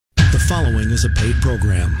following is a paid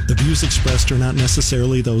program. The views expressed are not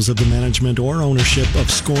necessarily those of the management or ownership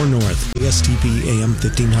of SKOR North, ASTP AM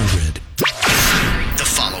 1500. The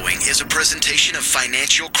following is a presentation of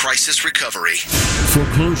Financial Crisis Recovery.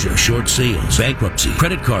 Foreclosure, short sales, bankruptcy,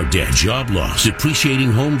 credit card debt, job loss,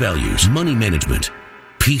 depreciating home values, money management.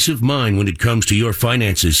 Peace of mind when it comes to your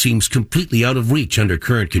finances seems completely out of reach under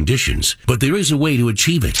current conditions, but there is a way to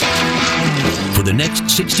achieve it. For the next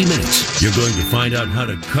 60 minutes, you're going to find out how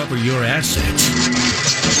to cover your assets.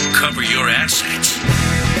 Cover your assets.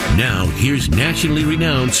 Now, here's nationally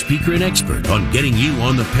renowned speaker and expert on getting you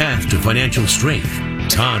on the path to financial strength,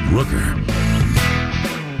 Todd Rooker.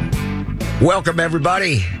 Welcome,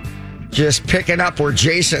 everybody. Just picking up where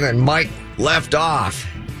Jason and Mike left off.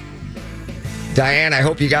 Diane, I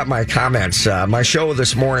hope you got my comments. My show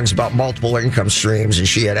this morning is about multiple income streams, and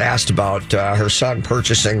she had asked about her son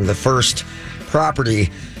purchasing the first property.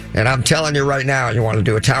 And I'm telling you right now, you want to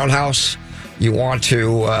do a townhouse, you want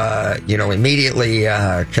to, immediately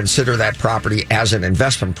consider that property as an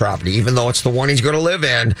investment property, even though it's the one he's going to live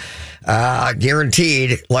in.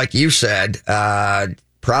 Guaranteed, like you said,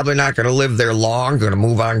 probably not going to live there long, going to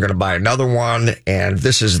move on, going to buy another one. And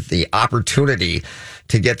this is the opportunity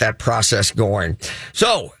to get that process going.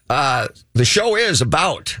 So, the show is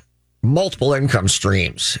about multiple income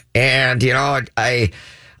streams. And,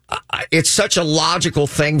 it's such a logical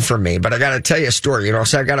thing for me, but I got to tell you a story.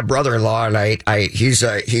 So I got a brother-in-law, and he's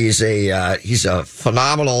a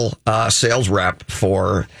phenomenal sales rep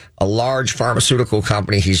for a large pharmaceutical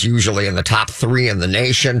company. He's usually in the top 3 in the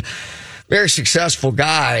nation. Very successful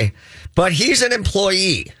guy, but he's an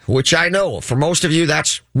employee, which I know for most of you,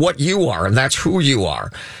 that's what you are and that's who you are.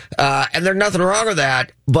 And there's nothing wrong with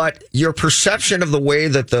that, but your perception of the way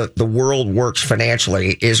that the world works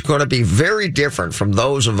financially is going to be very different from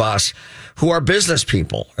those of us who are business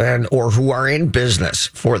people or who are in business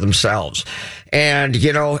for themselves. And,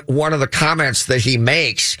 one of the comments that he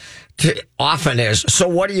makes often is, so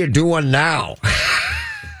what are you doing now?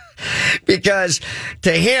 Because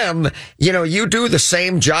to him, you do the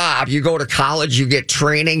same job. You go to college, you get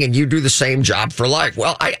training, and you do the same job for life.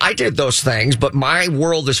 Well, I did those things, but my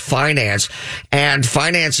world is finance, and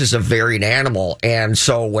finance is a varied animal. And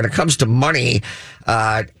so when it comes to money,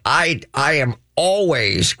 I am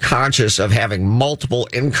always conscious of having multiple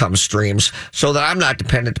income streams so that I'm not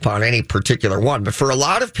dependent upon any particular one. But for a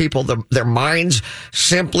lot of people, their minds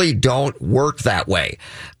simply don't work that way.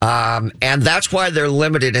 And that's why they're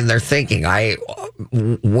limited in their thinking.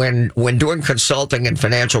 When doing consulting and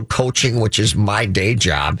financial coaching, which is my day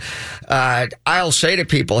job, I'll say to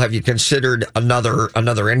people, have you considered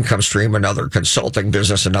another income stream, another consulting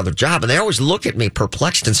business, another job? And they always look at me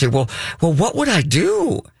perplexed and say, well, what would I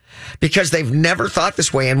do? Because they've never thought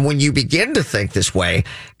this way. And when you begin to think this way,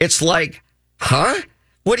 it's like, huh?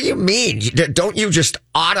 What do you mean? Don't you just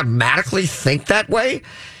automatically think that way?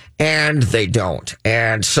 And they don't.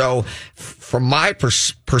 And so from my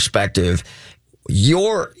perspective,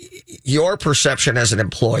 your perception as an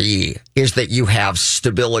employee is that you have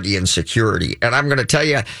stability and security. And I'm going to tell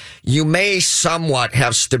you, you may somewhat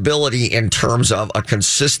have stability in terms of a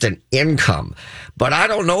consistent income, but I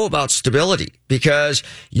don't know about stability because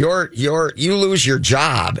you lose your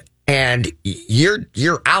job and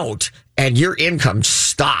you're out and your income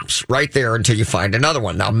stops right there until you find another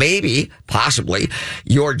one. Now, maybe, possibly,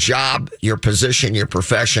 your job, your position, your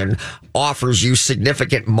profession offers you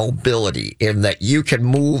significant mobility in that you can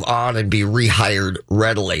move on and be rehired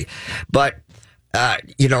readily. But,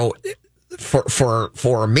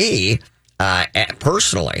 for me,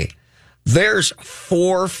 personally, there's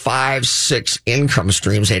 4, 5, 6 income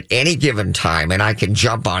streams at any given time, and I can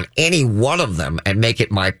jump on any one of them and make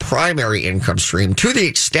it my primary income stream to the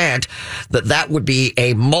extent that would be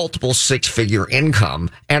a multiple 6-figure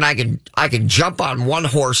income. And I can jump on one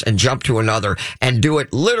horse and jump to another and do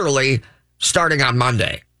it literally starting on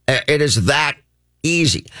Monday. It is that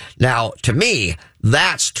easy. Now, to me,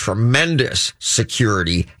 that's tremendous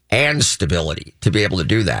security and stability to be able to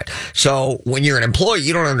do that. So when you're an employee,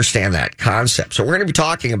 you don't understand that concept. So we're going to be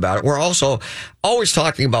talking about it. We're also always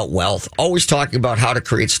talking about wealth, always talking about how to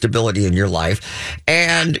create stability in your life.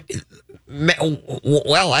 And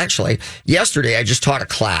well, actually, yesterday I just taught a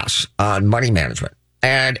class on money management.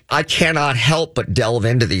 And I cannot help but delve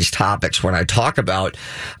into these topics when I talk about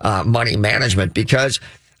money management because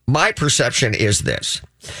my perception is this.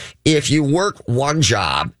 If you work one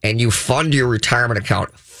job and you fund your retirement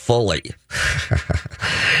account fully,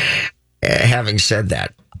 having said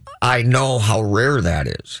that, I know how rare that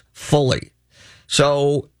is. Fully.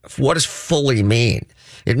 So what does fully mean?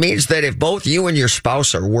 It means that if both you and your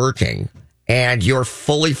spouse are working and you're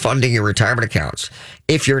fully funding your retirement accounts,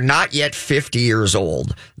 if you're not yet 50 years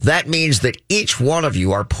old, that means that each one of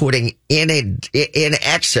you are putting in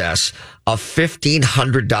excess of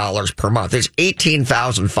 $1,500 per month. It's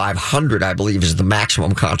 $18,500, I believe, is the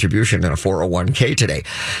maximum contribution in a 401k today.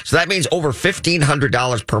 So that means over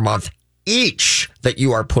 $1,500 per month each that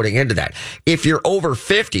you are putting into that. If you're over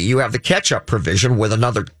 50, you have the catch-up provision with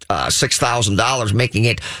another $6,000, making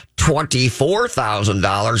it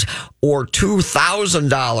 $24,000 or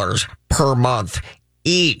 $2,000 per month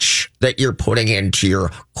each that you're putting into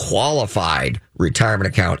your qualified retirement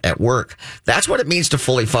account at work. That's what it means to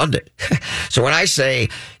fully fund it. So when I say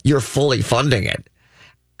you're fully funding it,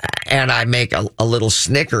 and I make a little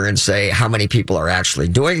snicker and say how many people are actually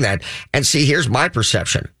doing that, and see, here's my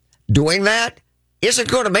perception. Doing that isn't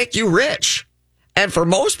going to make you rich. And for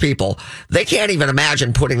most people, they can't even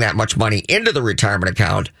imagine putting that much money into the retirement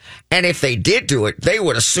account. And if they did do it, they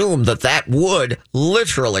would assume that that would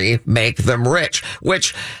literally make them rich,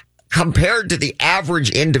 which compared to the average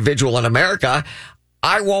individual in America,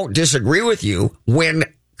 I won't disagree with you when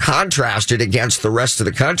contrasted against the rest of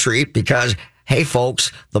the country because, hey,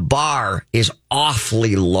 folks, the bar is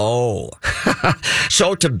awfully low.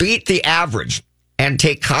 So to beat the average and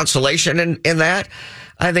take consolation in that,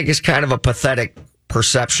 I think is kind of a pathetic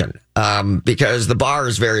perception, because the bar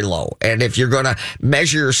is very low. And if you're going to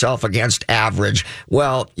measure yourself against average,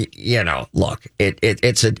 well, look,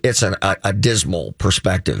 it's a dismal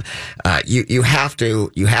perspective. You have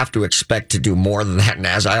to expect to do more than that. And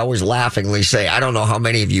as I always laughingly say, I don't know how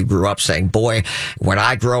many of you grew up saying, boy, when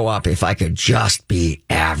I grow up, if I could just be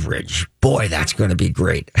average, boy, that's going to be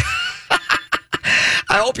great.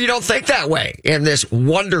 I hope you don't think that way in this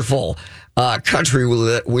wonderful country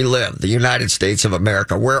we live, the United States of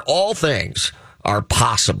America, where all things are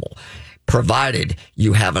possible, provided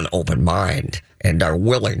you have an open mind and are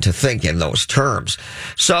willing to think in those terms.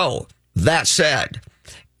 So, that said,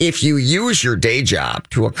 if you use your day job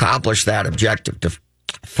to accomplish that objective, to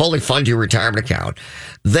fully fund your retirement account,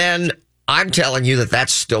 then I'm telling you that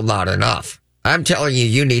that's still not enough. I'm telling you,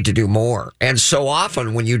 you need to do more. And so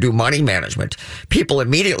often when you do money management, people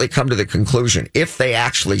immediately come to the conclusion, if they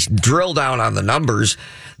actually drill down on the numbers,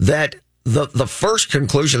 that the first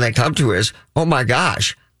conclusion they come to is, oh my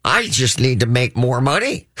gosh, I just need to make more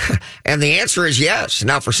money. And the answer is yes.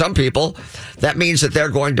 Now, for some people, that means that they're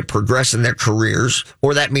going to progress in their careers,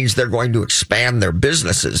 or that means they're going to expand their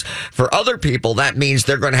businesses. For other people, that means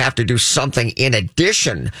they're going to have to do something in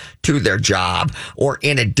addition to their job or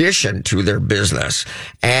in addition to their business.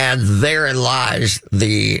 And therein lies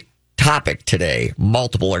the topic today,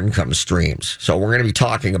 multiple income streams. So we're going to be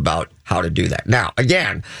talking about how to do that. Now,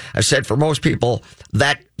 again, I said for most people,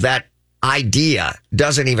 that idea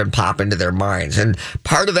doesn't even pop into their minds. And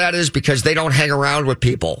part of that is because they don't hang around with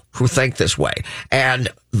people who think this way. And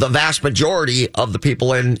the vast majority of the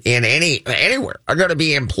people in anywhere are going to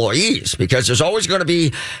be employees, because there's always going to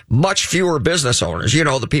be much fewer business owners. You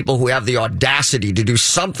know, the people who have the audacity to do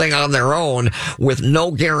something on their own with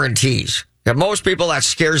no guarantees. And most people, that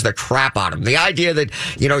scares the crap out of them. The idea that,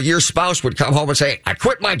 your spouse would come home and say, I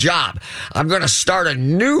quit my job. I'm going to start a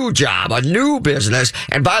new job, a new business.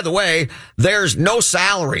 And by the way, there's no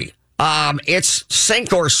salary. It's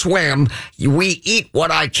sink or swim. We eat what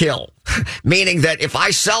I kill. Meaning that if I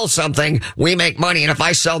sell something, we make money. And if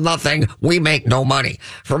I sell nothing, we make no money.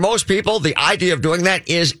 For most people, the idea of doing that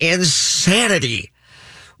is insanity.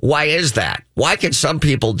 Why is that? Why can some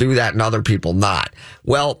people do that and other people not?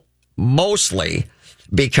 Well, mostly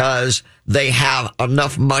because they have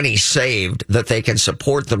enough money saved that they can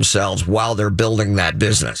support themselves while they're building that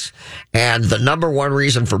business. And the number one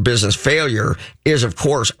reason for business failure is, of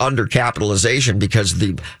course, undercapitalization, because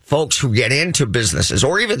the folks who get into businesses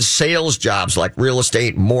or even sales jobs like real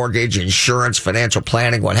estate, mortgage, insurance, financial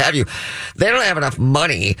planning, what have you, they don't have enough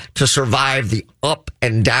money to survive the up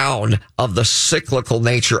and down of the cyclical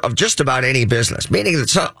nature of just about any business, meaning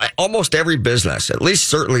that almost every business, at least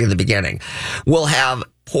certainly in the beginning, will have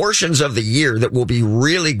portions of the year that will be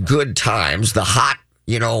really good times, the hot,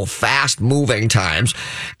 fast moving times,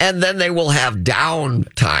 and then they will have down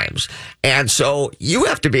times. And so you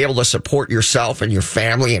have to be able to support yourself and your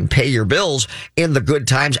family and pay your bills in the good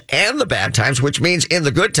times and the bad times, which means in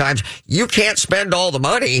the good times, you can't spend all the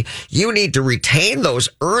money. You need to retain those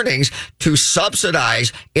earnings to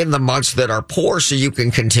subsidize in the months that are poor so you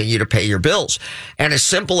can continue to pay your bills. And as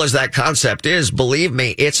simple as that concept is, believe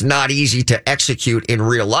me, it's not easy to execute in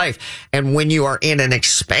real life. And when you are in an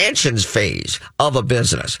expansion phase of a business,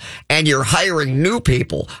 business and you're hiring new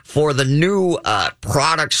people for the new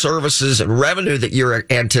product, services, and revenue that you're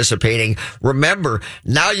anticipating, remember,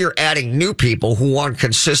 now you're adding new people who want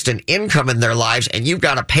consistent income in their lives, and you've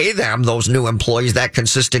got to pay them, those new employees, that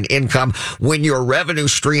consistent income when your revenue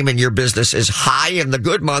stream in your business is high in the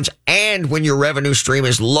good months and when your revenue stream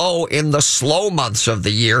is low in the slow months of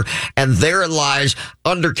the year. And therein lies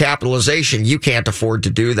undercapitalization. You can't afford to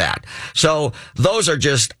do that. So those are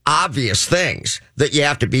just obvious things that you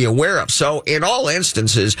have to be aware of. So in all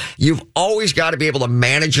instances, you've always got to be able to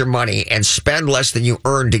manage your money and spend less than you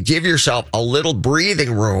earn to give yourself a little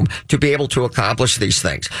breathing room to be able to accomplish these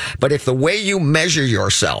things. But if the way you measure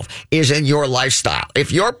yourself is in your lifestyle,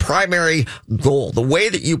 if your primary goal, the way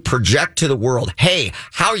that you project to the world, hey,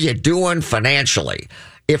 how you doing financially?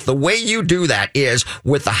 If the way you do that is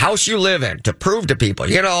with the house you live in to prove to people,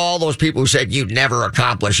 you know, all those people who said you'd never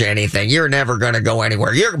accomplish anything, you're never going to go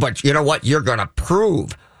anywhere. But you know what? You're going to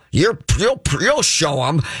prove. You'll show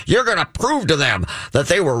them. You're going to prove to them that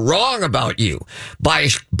they were wrong about you by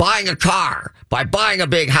buying a car, by buying a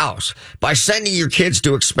big house, by sending your kids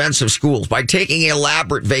to expensive schools, by taking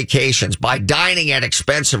elaborate vacations, by dining at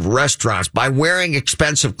expensive restaurants, by wearing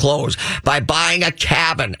expensive clothes, by buying a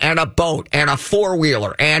cabin and a boat and a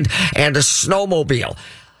four-wheeler and a snowmobile.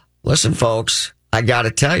 Listen, folks, I got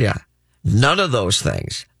to tell you, none of those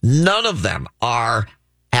things, none of them are,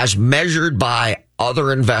 as measured by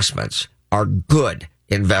other investments, are good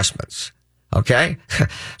investments. Okay?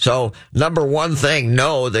 So, number one thing,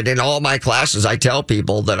 know that in all my classes, I tell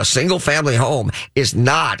people that a single family home is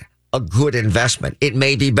not a good investment. It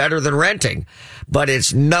may be better than renting, but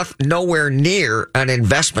it's nowhere near an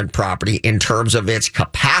investment property in terms of its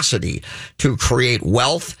capacity to create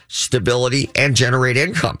wealth, stability, and generate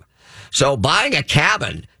income. So buying a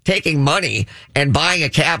cabin, taking money and buying a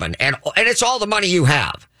cabin, and it's all the money you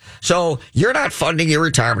have. So you're not funding your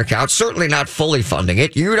retirement account, certainly not fully funding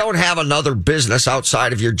it. You don't have another business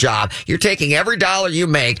outside of your job. You're taking every dollar you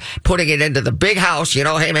make, putting it into the big house. You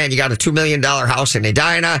know, hey man, you got a $2 million house in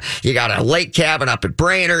Edina. You got a lake cabin up at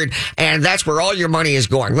Brainerd, and that's where all your money is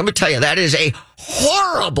going. Let me tell you, that is a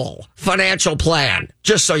horrible financial plan,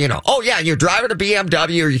 just so you know. Oh yeah, you're driving a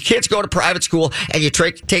BMW, or your kids go to private school, and you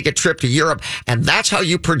take a trip to Europe, and that's how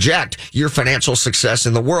you project your financial success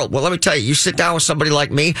in the world. Well, let me tell you, you sit down with somebody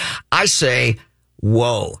like me, I say,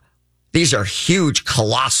 whoa, these are huge,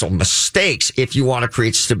 colossal mistakes if you want to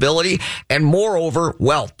create stability and, moreover,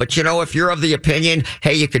 wealth. But, you know, if you're of the opinion,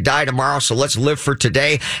 hey, you could die tomorrow, so let's live for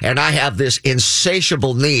today, and I have this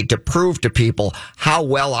insatiable need to prove to people how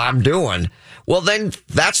well I'm doing, well, then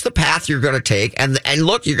that's the path you're going to take. And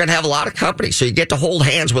look, you're going to have a lot of company, so you get to hold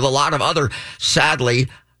hands with a lot of other, sadly,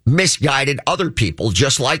 misguided other people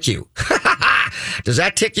just like you. Does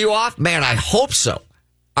that tick you off? Man, I hope so.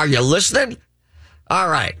 Are you listening? All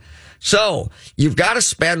right. So you've got to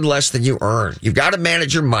spend less than you earn. You've got to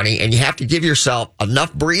manage your money, and you have to give yourself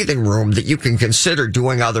enough breathing room that you can consider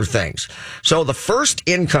doing other things. So the first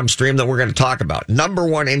income stream that we're going to talk about, number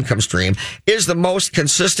one income stream, is the most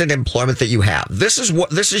consistent employment that you have. This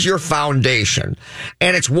is your foundation,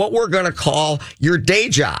 and it's what we're going to call your day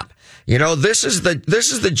job. You know, this is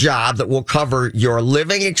the job that will cover your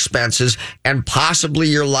living expenses and possibly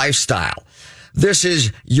your lifestyle. This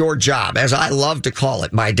is your job, as I love to call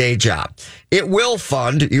it, my day job. It will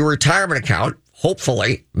fund your retirement account,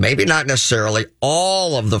 hopefully, maybe not necessarily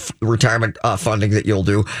all of the retirement funding that you'll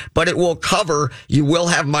do, but it will cover. You will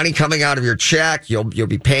have money coming out of your check. You'll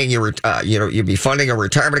be paying you'll be funding a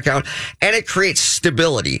retirement account, and it creates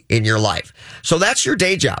stability in your life. So that's your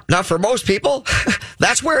day job. Now, for most people,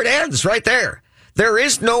 that's where it ends, right there. There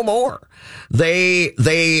is no more. They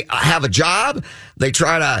have a job. They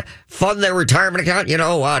try to fund their retirement account. You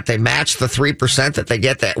know what? They match the 3% that they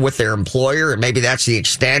get that with their employer, and maybe that's the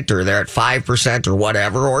extent, or they're at 5% or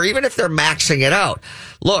whatever, or even if they're maxing it out.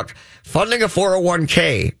 Look, funding a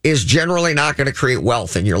 401k is generally not going to create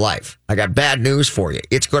wealth in your life. I got bad news for you.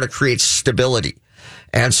 It's going to create stability.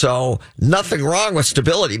 And so nothing wrong with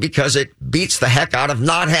stability, because it beats the heck out of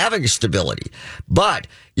not having stability. But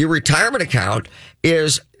your retirement account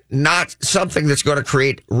is not something that's going to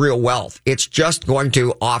create real wealth. It's just going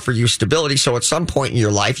to offer you stability. So at some point in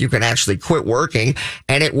your life, you can actually quit working,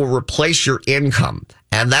 and it will replace your income.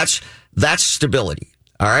 And that's stability.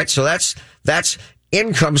 All right. So that's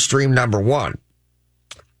income stream number one.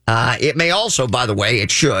 It may also, by the way,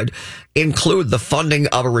 it should include the funding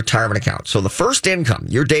of a retirement account. So the first income,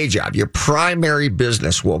 your day job, your primary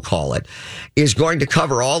business, we'll call it, is going to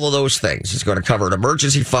cover all of those things. It's going to cover an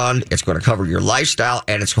emergency fund. It's going to cover your lifestyle,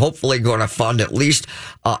 and it's hopefully going to fund at least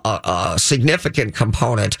a significant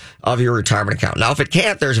component of your retirement account. Now, if it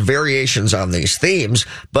can't, there's variations on these themes,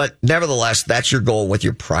 but nevertheless, that's your goal with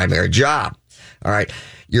your primary job. All right.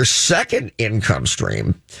 Your second income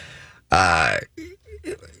stream,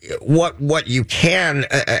 what you can,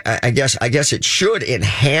 I guess it should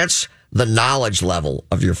enhance the knowledge level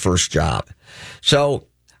of your first job. So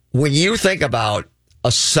when you think about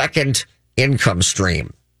a second income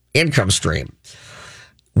stream,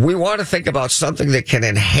 we want to think about something that can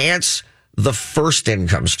enhance the first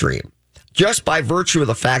income stream. Just by virtue of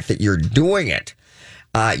the fact that you're doing it,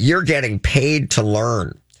 you're getting paid to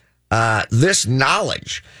learn. This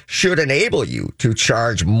knowledge should enable you to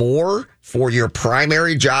charge more for your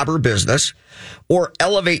primary job or business, or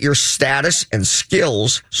elevate your status and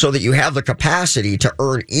skills so that you have the capacity to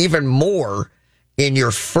earn even more in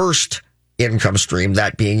your first income stream,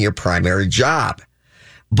 that being your primary job.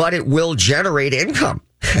 But it will generate income.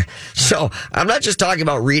 So I'm not just talking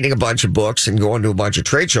about reading a bunch of books and going to a bunch of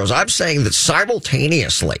trade shows. I'm saying that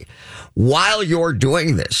simultaneously, while you're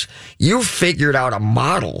doing this, you've figured out a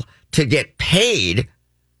model to get paid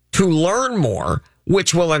to learn more,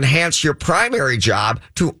 which will enhance your primary job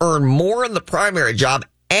to earn more in the primary job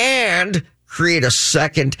and create a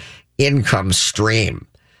second income stream.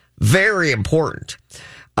 Very important.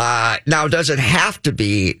 Now, does it have to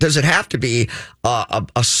be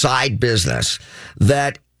a side business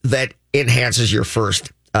that enhances your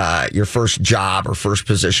first job or first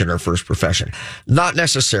position or first profession? Not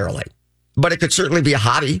necessarily, but it could certainly be a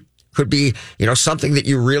hobby. Could be, something that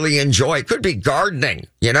you really enjoy. It could be gardening,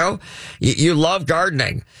 You love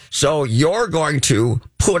gardening. So you're going to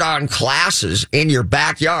put on classes in your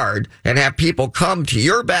backyard and have people come to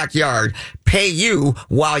your backyard, pay you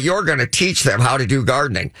while you're going to teach them how to do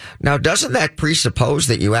gardening. Now, doesn't that presuppose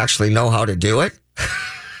that you actually know how to do it?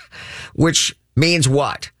 Which means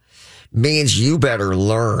what? Means you better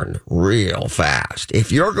learn real fast.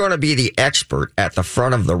 If you're going to be the expert at the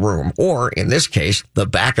front of the room, or in this case, the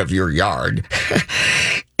back of your yard,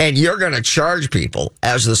 and you're going to charge people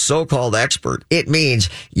as the so-called expert, it means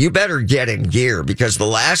you better get in gear, because the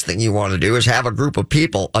last thing you want to do is have a group of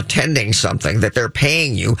people attending something that they're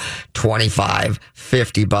paying you $25,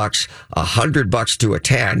 $50, $100 to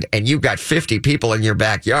attend, and you've got 50 people in your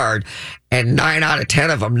backyard, and 9 out of 10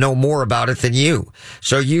 of them know more about it than you.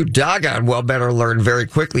 So you doggone well better learn very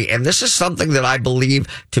quickly. And this is something that I believe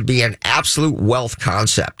to be an absolute wealth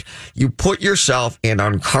concept. You put yourself in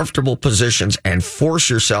uncomfortable positions and force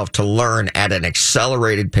yourself to learn at an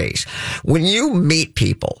accelerated pace. When you meet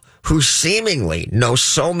people who seemingly know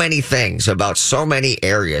so many things about so many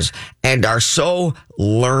areas and are so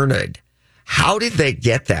learned, how did they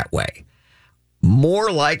get that way? More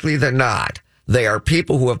likely than not, they are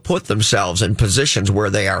people who have put themselves in positions where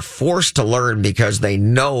they are forced to learn because they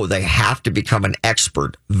know they have to become an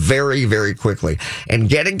expert very, very quickly. And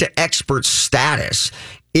getting to expert status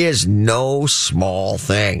is no small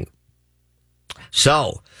thing.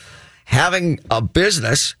 So, having a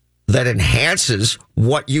business that enhances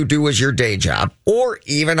what you do as your day job, or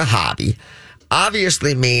even a hobby,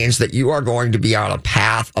 obviously means that you are going to be on a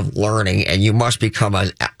path of learning, and you must become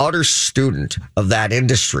an utter student of that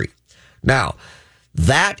industry. Now,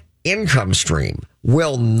 that income stream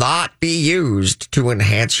will not be used to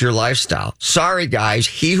enhance your lifestyle. Sorry, guys.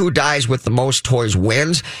 He who dies with the most toys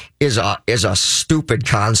wins is a stupid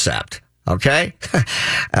concept. Okay?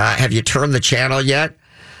 Have you turned the channel yet?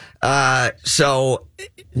 So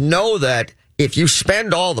know that if you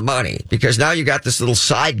spend all the money, because now you got this little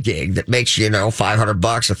side gig that makes you, $500,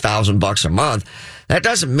 $1,000 a month, that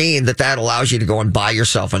doesn't mean that allows you to go and buy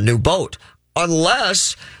yourself a new boat.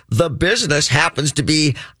 Unless the business happens to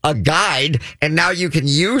be a guide, and now you can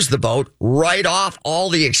use the boat, write off all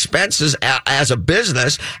the expenses as a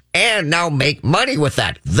business, and now make money with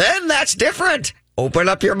that. Then that's different. Open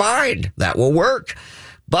up your mind. That will work.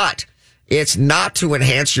 But it's not to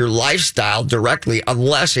enhance your lifestyle directly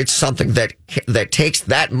unless it's something that takes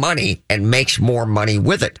that money and makes more money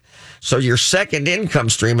with it. So your second income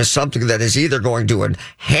stream is something that is either going to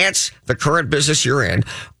enhance the current business you're in,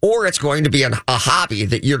 or it's going to be a hobby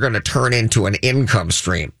that you're going to turn into an income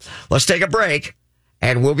stream. Let's take a break,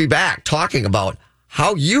 and we'll be back talking about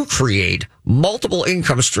how you create multiple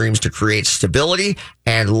income streams to create stability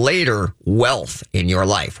and later wealth in your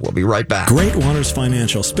life. We'll be right back. Great Waters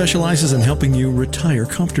Financial specializes in helping you retire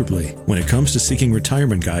comfortably. When it comes to seeking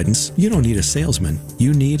retirement guidance, you don't need a salesman.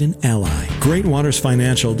 You need an ally. Great Waters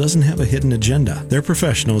Financial doesn't have a hidden agenda. Their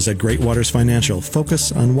professionals at Great Waters Financial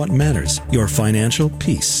focus on what matters, your financial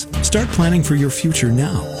peace. Start planning for your future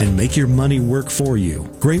now and make your money work for you.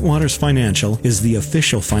 Great Waters Financial is the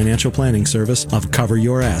official financial planning service of Cover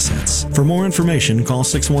Your Assets. For more information, call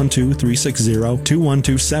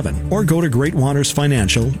 612-360-2127 or go to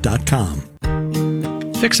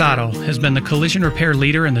greatwatersfinancial.com. Fix Auto has been the collision repair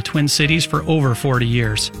leader in the Twin Cities for over 40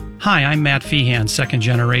 years. Hi, I'm Matt Feehan,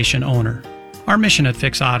 second-generation owner. Our mission at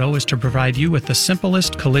Fix Auto is to provide you with the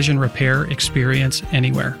simplest collision repair experience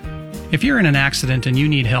anywhere. If you're in an accident and you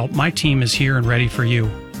need help, my team is here and ready for you.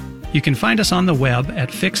 You can find us on the web at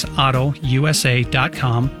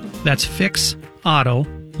fixautousa.com. That's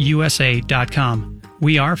fixautousa.com.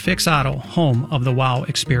 We are Fix Auto, home of the WOW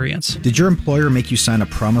experience. Did your employer make you sign a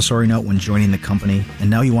promissory note when joining the company, and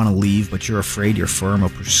now you want to leave, but you're afraid your firm will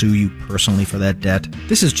pursue you personally for that debt?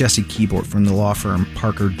 This is Jesse Keyboard from the law firm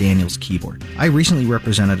Parker Daniels Keyboard. I recently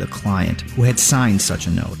represented a client who had signed such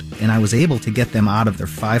a note, and I was able to get them out of their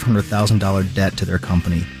 $500,000 debt to their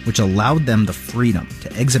company, which allowed them the freedom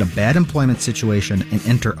to exit a bad employment situation and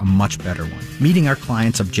enter a much better one. Meeting our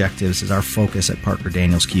clients' objectives is our focus at Parker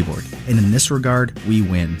Daniels Keyboard, and in this regard, we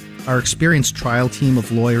win. Our experienced trial team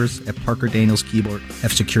of lawyers at Parker Daniels Keyboard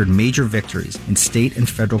have secured major victories in state and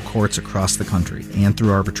federal courts across the country and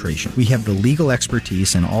through arbitration. We have the legal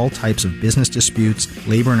expertise in all types of business disputes,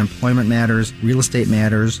 labor and employment matters, real estate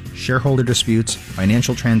matters, shareholder disputes,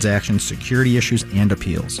 financial transactions, security issues, and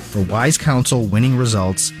appeals. For wise counsel, winning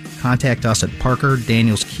results, contact us at Parker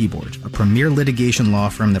Daniels Keyboard, a premier litigation law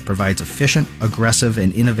firm that provides efficient, aggressive,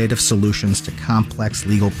 and innovative solutions to complex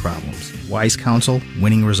legal problems. Wise counsel,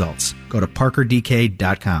 winning results. Go to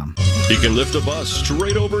parkerdk.com. He can lift a bus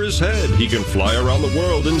straight over his head. He can fly around the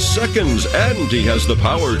world in seconds. And he has the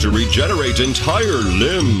power to regenerate entire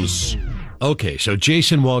limbs. Okay, so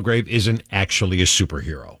Jason Walgrave isn't actually a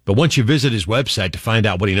superhero. But once you visit his website to find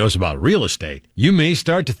out what he knows about real estate, you may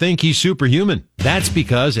start to think he's superhuman. That's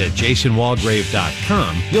because at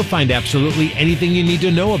jasonwalgrave.com, you'll find absolutely anything you need to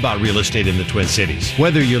know about real estate in the Twin Cities.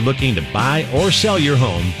 Whether you're looking to buy or sell your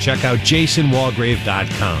home, check out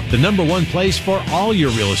jasonwalgrave.com, the #1 place for all your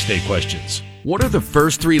real estate questions. What are the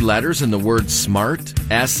first 3 letters in the word SMART?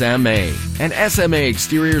 SMA. And SMA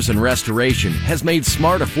Exteriors and Restoration has made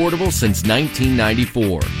smart affordable since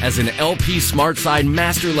 1994. As an LP SmartSide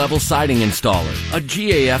Master Level Siding Installer, a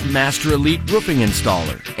GAF Master Elite Roofing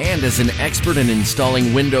Installer, and as an expert in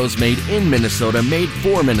installing windows made in Minnesota, made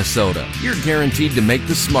for Minnesota, you're guaranteed to make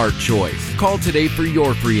the smart choice. Call today for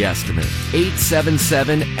your free estimate.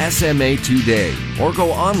 877-SMA today. Or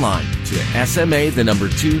go online to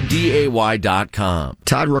SMA2DAY.com.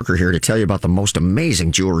 Todd Rooker here to tell you about the most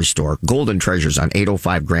amazing jewelry store, Golden Treasures on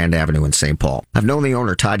 805 Grand Avenue in St. Paul. I've known the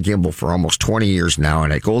owner, Todd Gimble, for almost 20 years now,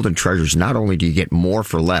 and at Golden Treasures, not only do you get more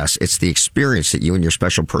for less, it's the experience that you and your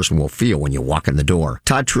special person will feel when you walk in the door.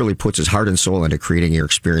 Todd truly puts his heart and soul into creating your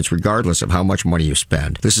experience regardless of how much money you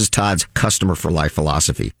spend. This is Todd's customer for life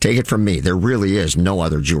philosophy. Take it from me, there really is no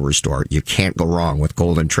other jewelry store. You can't go wrong with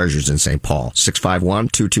Golden Treasures in St. Paul.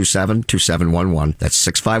 651-227-2711. That's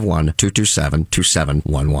 651-227-2711.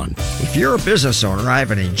 If you're a business owner, I have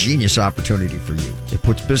an ingenious opportunity for you. It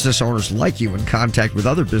puts business owners like you in contact with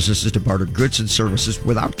other businesses to barter goods and services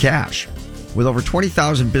without cash. With over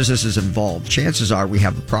 20,000 businesses involved, chances are we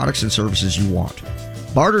have the products and services you want.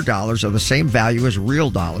 Barter dollars are the same value as real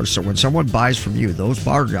dollars, so when someone buys from you, those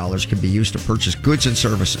barter dollars can be used to purchase goods and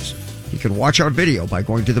services. You can watch our video by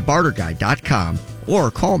going to thebarterguy.com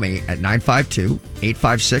or call me at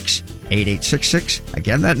 952-856-8866.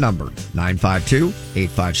 Again, that number,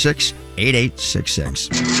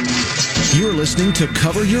 952-856-8866. You're listening to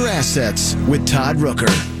Cover Your Assets with Todd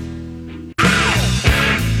Rooker.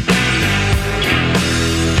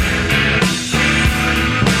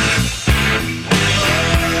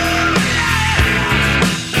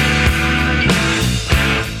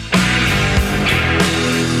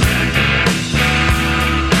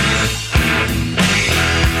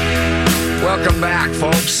 Welcome back,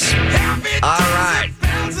 folks. All right.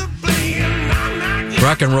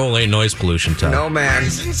 Rock and roll ain't noise pollution, Todd. No, man.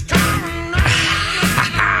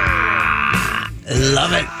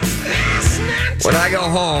 Love it. When I go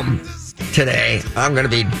home today, I'm going to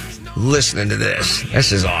be listening to this.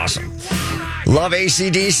 This is awesome. Love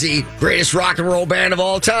AC/DC, greatest rock and roll band of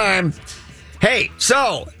all time. Hey,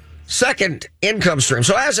 so, second income stream.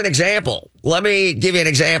 So as an example, let me give you an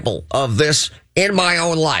example of this in my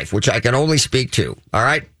own life, which I can only speak to. All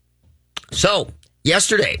right. So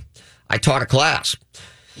yesterday I taught a class.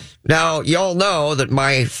 Now, y'all know that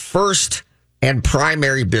my first and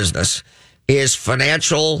primary business is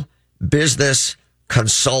financial business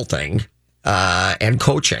consulting and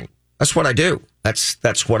coaching. That's what I do.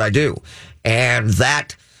 That's what I do. And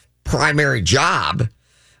that primary job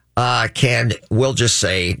we'll just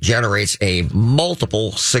say, generates a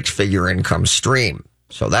multiple six-figure income stream.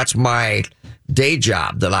 So that's my day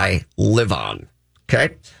job that I live on.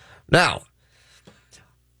 Okay? Now,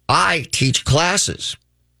 I teach classes.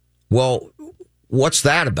 Well, what's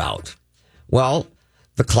that about? Well,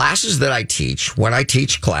 the classes that I teach, when I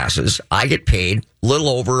teach classes, I get paid a little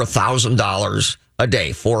over $1,000 a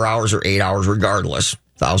day, 4 hours or 8 hours, regardless,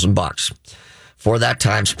 $1,000 for that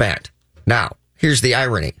time spent. Now, here's the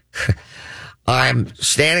irony. I'm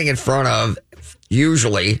standing in front of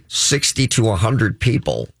usually 60 to 100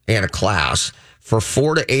 people in a class for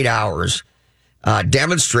 4 to 8 hours,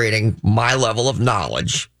 demonstrating my level of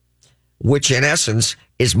knowledge, which in essence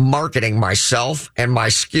is marketing myself and my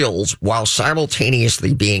skills while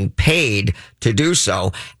simultaneously being paid to do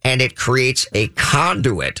so. And it creates a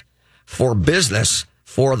conduit for business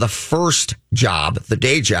for the first job, the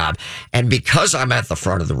day job. And because I'm at the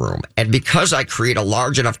front of the room and because I create a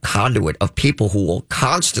large enough conduit of people who will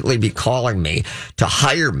constantly be calling me to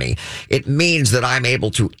hire me, it means that I'm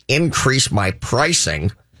able to increase my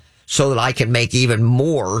pricing so that I can make even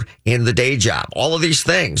more in the day job. All of these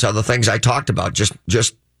things are the things I talked about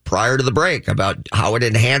just prior to the break, about how it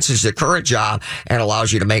enhances the current job and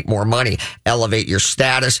allows you to make more money, elevate your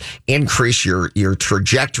status, increase your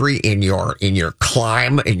trajectory in your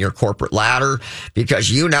climb, in your corporate ladder, because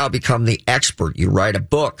you now become the expert. You write a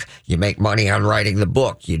book, you make money on writing the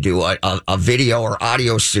book. You do a video or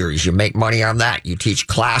audio series, you make money on that. You teach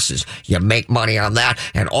classes, you make money on that.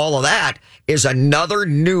 And all of that is another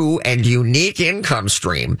new and unique income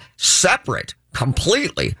stream, separate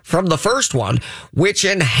completely from the first one, which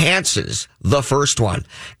enhances the first one.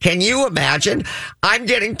 Can you imagine? I'm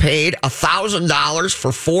getting paid $1,000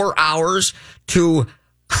 for 4 hours to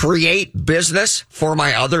create business for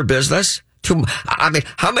my other business.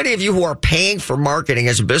 How many of you who are paying for marketing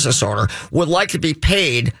as a business owner would like to be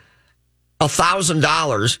paid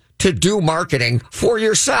 $1,000 to do marketing for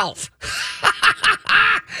yourself?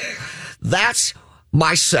 That's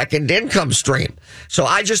my second income stream. So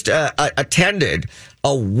I just attended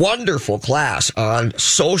a wonderful class on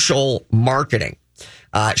social marketing.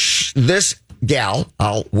 This gal,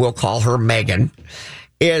 we'll call her Megan,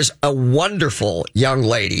 is a wonderful young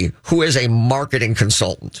lady who is a marketing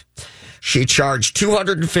consultant. She charged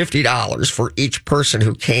 $250 for each person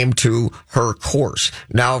who came to her course.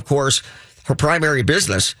 Now, of course, her primary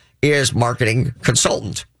business is marketing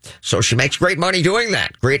consultant. So she makes great money doing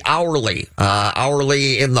that. Great hourly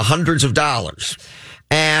in the hundreds of dollars.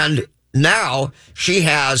 And now she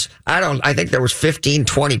has, I think there was 15,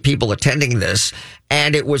 20 people attending this,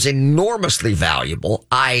 and it was enormously valuable.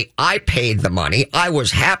 I paid the money. I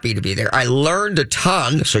was happy to be there. I learned a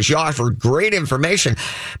ton. So she offered great information,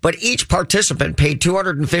 but each participant paid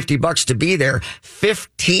 $250 to be there,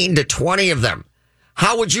 15 to 20 of them.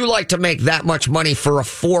 How would you like to make that much money for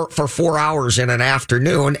 4 hours in an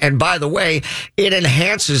afternoon? And by the way, it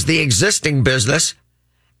enhances the existing business,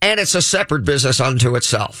 and it's a separate business unto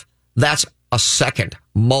itself. That's a second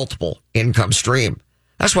multiple income stream.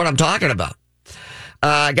 That's what I'm talking about.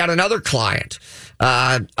 I got another client,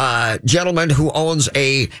 gentleman who owns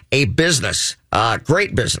a business,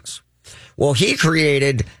 great business. Well, he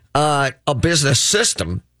created a business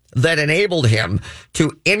system that enabled him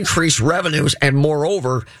to increase revenues, and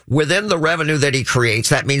moreover, within the revenue that he creates,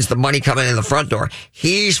 that means the money coming in the front door,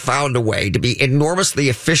 he's found a way to be enormously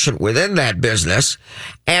efficient within that business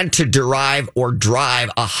and to derive or drive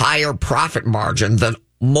a higher profit margin than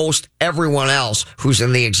most everyone else who's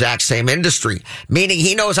in the exact same industry, meaning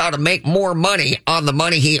he knows how to make more money on the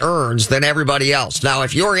money he earns than everybody else. Now,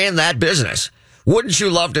 if you're in that business, wouldn't you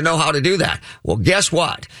love to know how to do that? Well, guess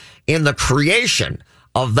what? In the creation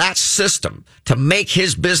of that system to make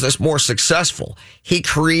his business more successful, he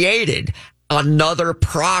created another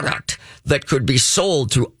product that could be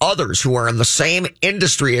sold to others who are in the same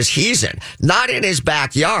industry as he's in, not in his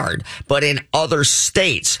backyard, but in other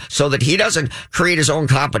states, so that he doesn't create his own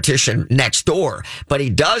competition next door, but he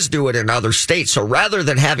does do it in other states. So rather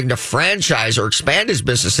than having to franchise or expand his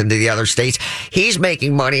business into the other states, he's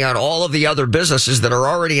making money on all of the other businesses that are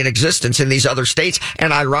already in existence in these other states.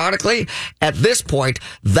 And ironically, at this point,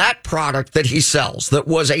 that product that he sells, that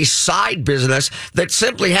was a side business that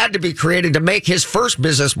simply had to be created to make his first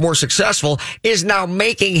business more successful, successful is now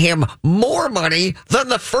making him more money than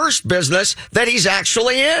the first business that he's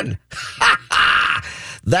actually in.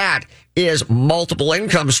 That is multiple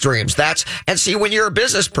income streams. And see, when you're a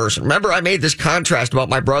business person, remember I made this contrast about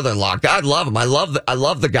my brother-in-law. God love him. I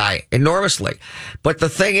love the guy enormously. But the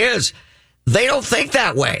thing is, they don't think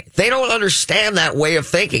that way. They don't understand that way of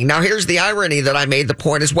thinking. Now, here's the irony that I made the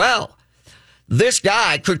point as well. This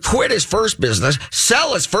guy could quit his first business,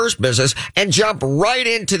 sell his first business, and jump right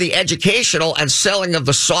into the educational and selling of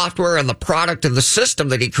the software and the product and the system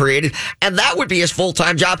that he created. And that would be his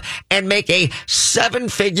full-time job and make a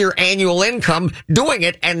 7-figure annual income doing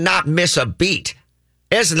it and not miss a beat.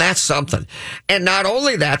 Isn't that something? And not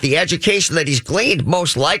only that, the education that he's gleaned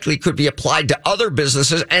most likely could be applied to other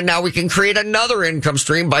businesses. And now we can create another income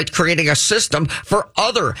stream by creating a system for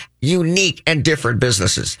other unique and different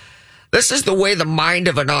businesses. This is the way the mind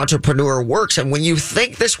of an entrepreneur works. And when you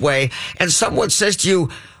think this way and someone says to you,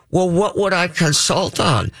 well, what would I consult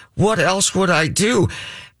on? What else would I do?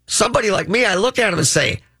 Somebody like me, I look at him and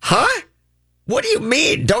say, huh? What do you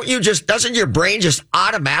mean? Doesn't your brain just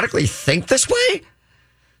automatically think this way?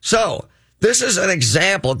 So this is an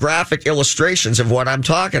example, graphic illustrations of what I'm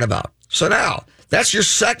talking about. So now that's your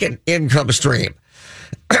second income stream.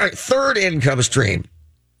 Third income stream.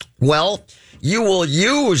 Well, you will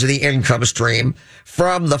use the income stream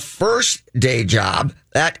from the first day job.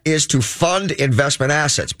 That is to fund investment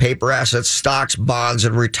assets, paper assets, stocks, bonds,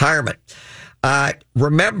 and retirement.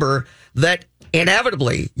 Remember that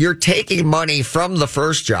inevitably you're taking money from the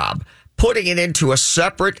first job, putting it into a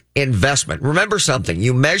separate investment. Remember something.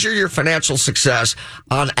 You measure your financial success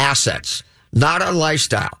on assets, not on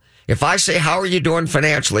lifestyle. If I say, how are you doing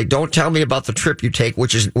financially? Don't tell me about the trip you take,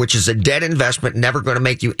 which is a dead investment, never going to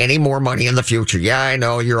make you any more money in the future. Yeah, I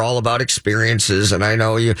know you're all about experiences, and I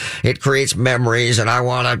know it creates memories, and I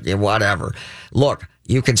want to, whatever. Look,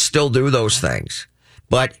 you can still do those things,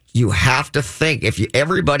 but you have to think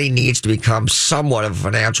everybody needs to become somewhat of a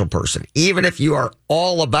financial person. Even if you are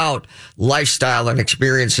all about lifestyle and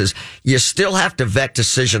experiences, you still have to vet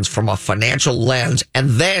decisions from a financial lens. And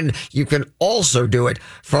then you can also do it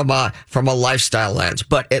from a lifestyle lens.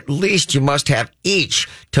 But at least you must have each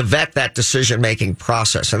to vet that decision-making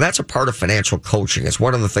process. And that's a part of financial coaching. It's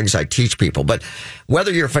one of the things I teach people. But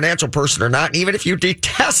whether you're a financial person or not, and even if you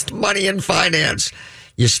detest money and finance,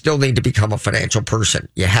 you still need to become a financial person.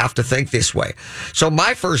 You have to think this way. So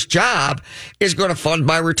my first job is going to fund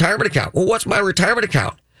my retirement account. Well, what's my retirement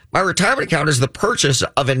account? My retirement account is the purchase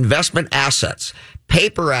of investment assets,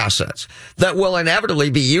 paper assets that will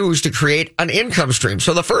inevitably be used to create an income stream.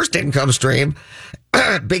 So the first income stream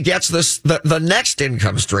begets the next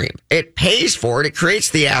income stream. It pays for it. It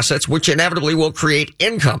creates the assets, which inevitably will create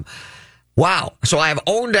income. Wow. So I have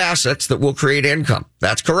owned assets that will create income.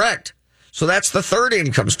 That's correct. So that's the third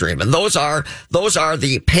income stream. And those are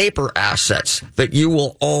the paper assets that you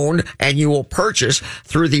will own and you will purchase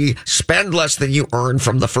through the spend less than you earn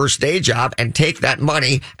from the first day job and take that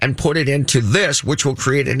money and put it into this, which will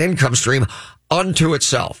create an income stream unto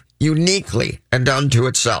itself, uniquely and unto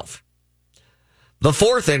itself. The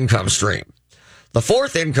fourth income stream. The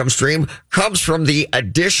fourth income stream comes from the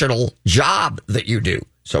additional job that you do.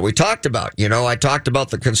 So we talked about, I talked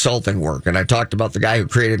about the consulting work, and I talked about the guy who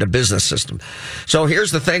created a business system. So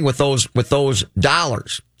here's the thing with those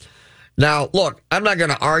dollars. Now, look, I'm not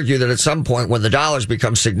going to argue that at some point when the dollars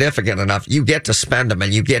become significant enough, you get to spend them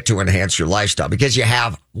and you get to enhance your lifestyle because you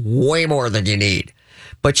have way more than you need.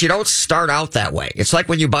 But you don't start out that way. It's like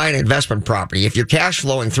when you buy an investment property. If you're cash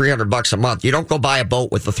flowing $300 a month, you don't go buy a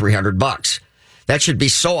boat with the $300. That should be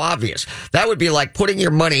so obvious. That would be like putting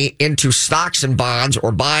your money into stocks and bonds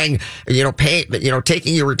or buying,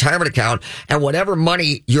 taking your retirement account and whatever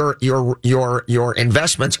money your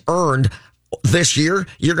investments earned this year,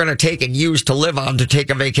 you're going to take and use to live on to take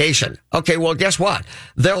a vacation. Okay, well, guess what?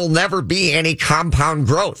 There'll never be any compound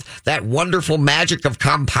growth. That wonderful magic of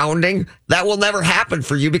compounding, that will never happen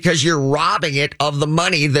for you because you're robbing it of the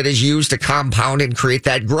money that is used to compound and create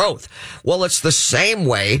that growth. Well, it's the same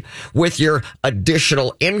way with your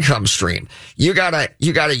additional income stream. You gotta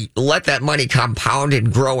let that money compound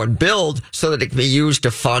and grow and build so that it can be used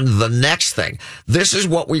to fund the next thing. This is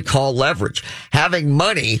what we call leverage. Having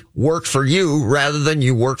money work for you you rather than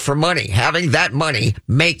you work for money. Having that money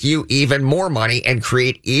make you even more money and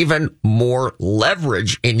create even more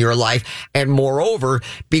leverage in your life. And moreover,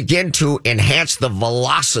 begin to enhance the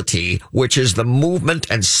velocity, which is the movement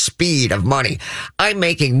and speed of money. I'm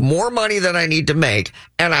making more money than I need to make,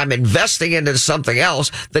 and I'm investing into something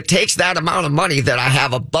else that takes that amount of money that I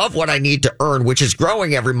have above what I need to earn, which is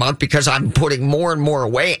growing every month because I'm putting more and more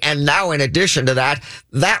away. And now in addition to that,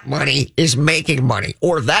 that money is making money,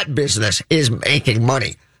 or that business is making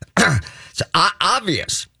money. It's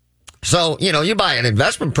obvious. So, you buy an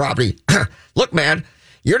investment property. Look, man,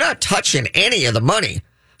 you're not touching any of the money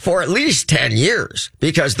for at least 10 years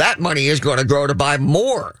because that money is going to grow to buy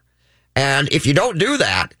more. And if you don't do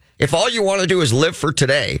that, if all you want to do is live for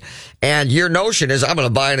today and your notion is I'm going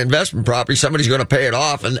to buy an investment property, somebody's going to pay it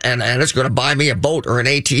off and it's going to buy me a boat or an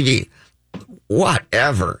ATV,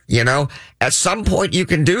 whatever, at some point you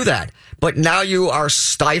can do that. But now you are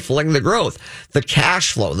stifling the growth, the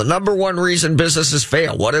cash flow. The number one reason businesses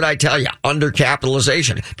fail. What did I tell you?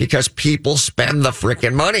 Undercapitalization, because people spend the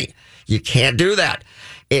frickin' money. You can't do that.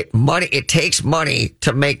 It takes money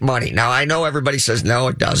to make money. Now, I know everybody says, no,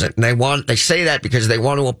 it doesn't. And they say that because they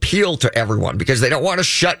want to appeal to everyone, because they don't want to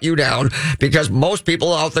shut you down, because most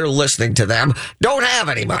people out there listening to them don't have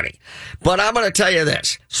any money. But I'm going to tell you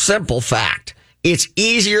this simple fact. It's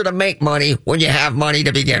easier to make money when you have money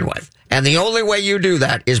to begin with. And the only way you do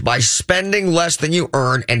that is by spending less than you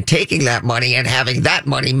earn and taking that money and having that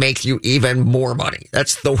money make you even more money.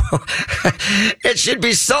 That's it should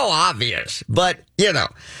be so obvious, but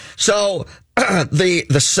so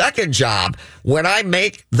the second job, when I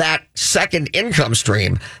make that second income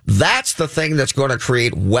stream, that's the thing that's going to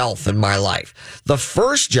create wealth in my life. The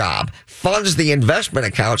first job funds the investment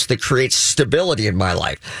accounts that create stability in my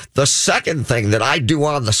life. The second thing that I do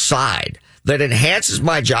on the side that enhances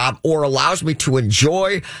my job or allows me to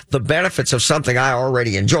enjoy the benefits of something I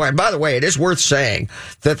already enjoy. And by the way, it is worth saying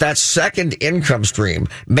that second income stream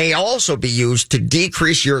may also be used to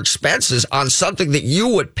decrease your expenses on something that you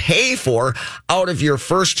would pay for out of your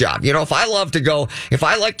first job. If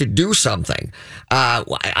I like to do something,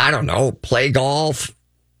 I don't know, play golf,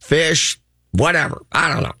 fish, whatever.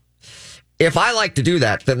 I don't know. If I like to do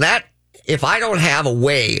that, then if I don't have a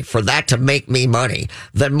way for that to make me money,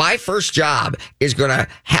 then my first job is going to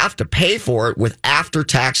have to pay for it with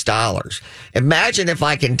after-tax dollars. Imagine if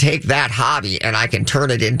I can take that hobby and I can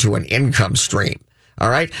turn it into an income stream. All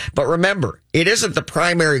right. But remember, it isn't the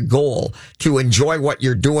primary goal to enjoy what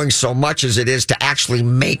you're doing so much as it is to actually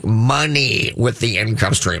make money with the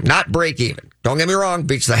income stream, not break even. Don't get me wrong.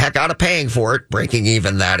 Beats the heck out of paying for it. Breaking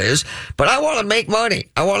even, that is. But I want to make money.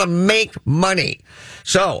 I want to make money.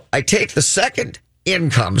 So I take the second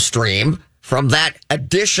income stream from that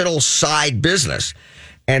additional side business,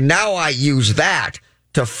 and now I use that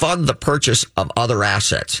to fund the purchase of other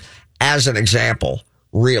assets. As an example,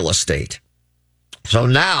 real estate. So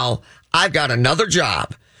now I've got another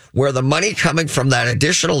job where the money coming from that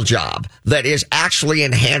additional job that is actually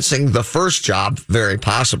enhancing the first job, very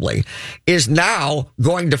possibly, is now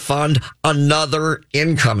going to fund another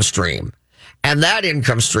income stream. And that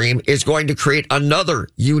income stream is going to create another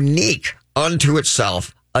unique unto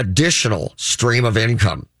itself additional stream of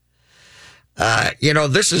income.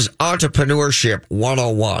 This is entrepreneurship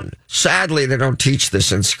 101. Sadly, they don't teach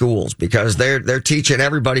this in schools because they're teaching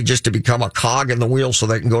everybody just to become a cog in the wheel so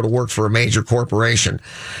they can go to work for a major corporation.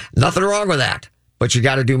 Nothing wrong with that, but you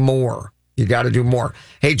got to do more. You got to do more.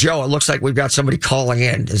 Hey, Joe, it looks like we've got somebody calling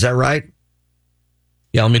in. Is that right?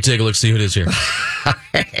 Yeah, let me take a look, see who it is here.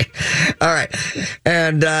 All right.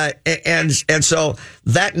 And so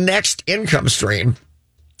that next income stream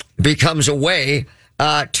becomes a way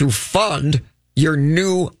to fund your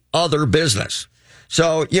new other business.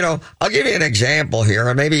 So, I'll give you an example here,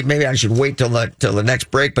 and maybe I should wait till the next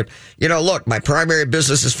break. But, look, my primary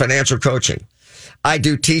business is financial coaching. I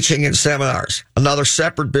do teaching and seminars. Another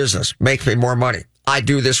separate business makes me more money. I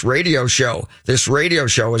do this radio show. This radio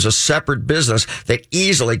show is a separate business that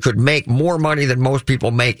easily could make more money than most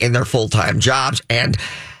people make in their full-time jobs, and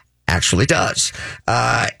actually does.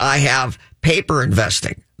 I have paper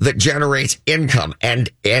investing that generates income and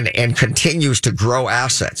continues to grow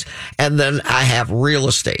assets. And then I have real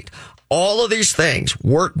estate. All of these things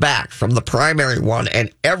work back from the primary one,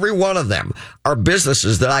 and every one of them are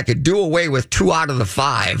businesses that I could do away with 2 out of the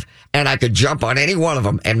 5, and I could jump on any one of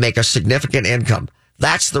them and make a significant income.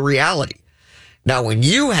 That's the reality. Now, when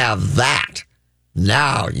you have that,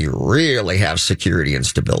 now you really have security and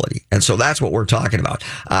stability. And so that's what we're talking about.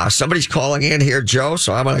 Somebody's calling in here, Joe,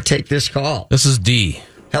 so I'm going to take this call. This is Dee.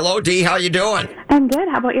 Hello, Dee. How you doing? I'm good.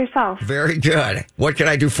 How about yourself? Very good. What can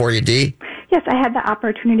I do for you, Dee? Yes, I had the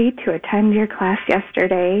opportunity to attend your class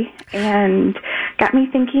yesterday and got me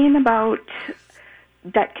thinking about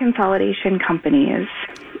debt consolidation companies.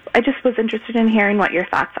 I just was interested in hearing what your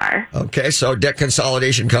thoughts are. Okay, so debt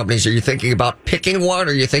consolidation companies, are you thinking about picking one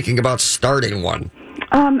or are you thinking about starting one?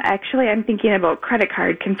 Actually, I'm thinking about credit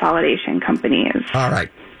card consolidation companies. All right,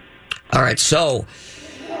 so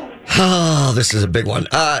this is a big one.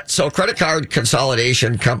 So credit card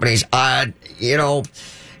consolidation companies,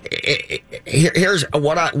 here's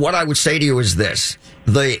what I would say to you is this.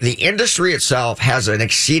 The industry itself has an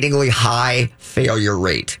exceedingly high failure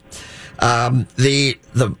rate. One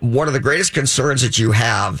of the greatest concerns that you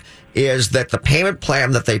have is that the payment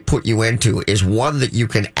plan that they put you into is one that you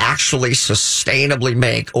can actually sustainably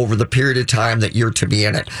make over the period of time that you're to be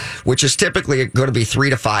in it, which is typically going to be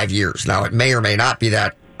 3 to 5 years. Now, it may or may not be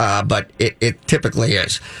that, but it typically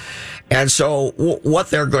is. And so what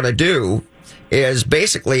they're going to do is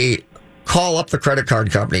basically call up the credit card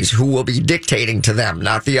companies who will be dictating to them,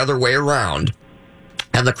 not the other way around.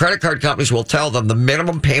 And the credit card companies will tell them the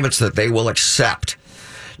minimum payments that they will accept.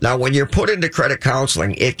 Now, when you're put into credit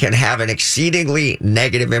counseling, it can have an exceedingly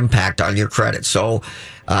negative impact on your credit. So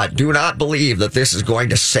do not believe that this is going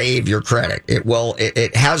to save your credit.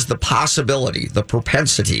 It has the possibility, the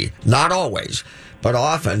propensity, not always, but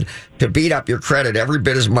often, to beat up your credit every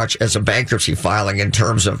bit as much as a bankruptcy filing in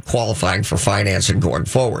terms of qualifying for financing going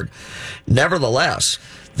forward. Nevertheless,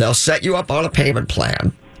 they'll set you up on a payment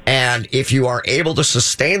plan. And if you are able to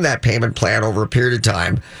sustain that payment plan over a period of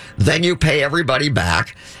time, then you pay everybody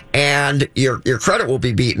back and your credit will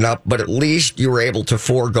be beaten up, but at least you were able to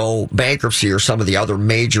forego bankruptcy or some of the other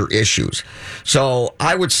major issues. So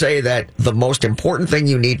I would say that the most important thing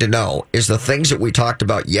you need to know is the things that we talked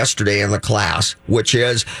about yesterday in the class, which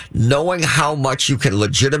is knowing how much you can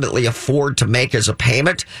legitimately afford to make as a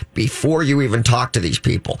payment before you even talk to these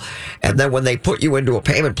people. And then when they put you into a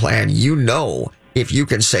payment plan, you know if you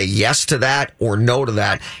can say yes to that or no to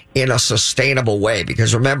that in a sustainable way.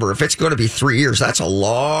 Because remember, if it's going to be 3 years, that's a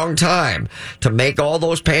long time to make all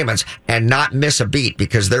those payments and not miss a beat,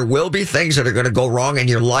 because there will be things that are going to go wrong in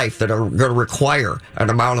your life that are going to require an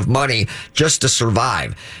amount of money just to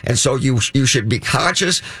survive. And so you should be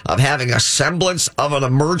conscious of having a semblance of an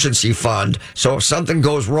emergency fund. So if something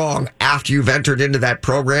goes wrong after you've entered into that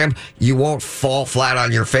program, you won't fall flat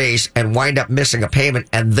on your face and wind up missing a payment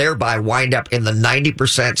and thereby wind up in the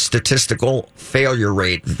 90% statistical failure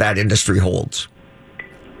rate that industry holds.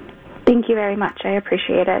 Thank you very much. I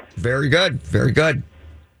appreciate it. Very good. Very good.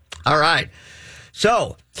 All right.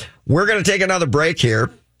 So we're going to take another break here,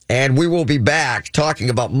 and we will be back talking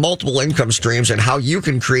about multiple income streams and how you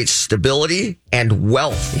can create stability and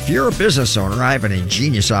wealth. If you're a business owner, I have an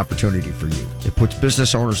ingenious opportunity for you. It puts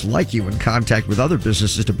business owners like you in contact with other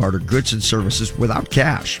businesses to barter goods and services without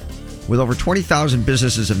cash. With over 20,000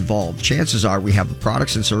 businesses involved, chances are we have the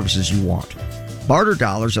products and services you want. Barter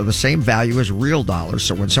dollars are the same value as real dollars,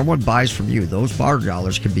 so when someone buys from you, those barter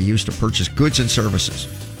dollars can be used to purchase goods and services.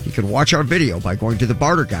 You can watch our video by going to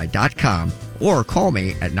thebarterguy.com or call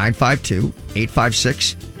me at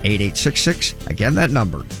 952-856-8866. Again, that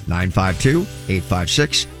number,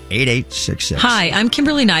 952-856-8866. Hi, I'm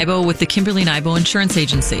Kimberly Nybo with the Kimberly Nybo Insurance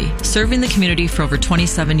Agency, serving the community for over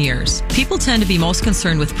 27 years. People tend to be most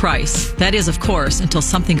concerned with price. That is, of course, until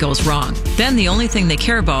something goes wrong. Then the only thing they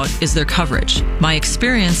care about is their coverage. My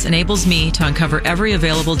experience enables me to uncover every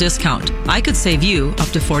available discount. I could save you up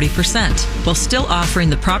to 40% while still offering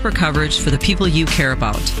the proper coverage for the people you care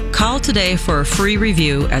about. Call today for a free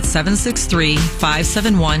review at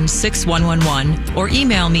 763-571-6111 or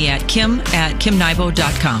email me at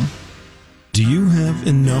kim@kimnybo.com. Do you have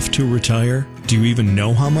enough to retire? Do you even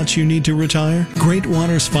know how much you need to retire? Great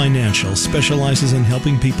Waters Financial specializes in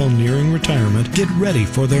helping people nearing retirement get ready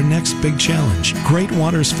for their next big challenge. Great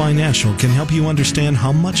Waters Financial can help you understand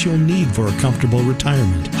how much you'll need for a comfortable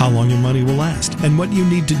retirement, how long your money will last, and what you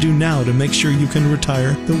need to do now to make sure you can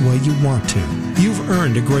retire the way you want to. You've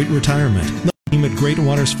earned a great retirement. Let the team at Great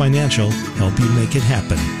Waters Financial help you make it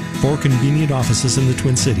happen. 4 convenient offices in the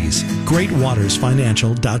Twin Cities.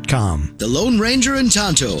 GreatWatersFinancial.com. The Lone Ranger and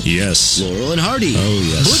Tonto. Yes. Laurel and Hardy. Oh,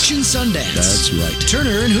 yes. Butch and Sundance. That's right.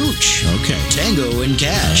 Turner and Hooch. Okay. Tango and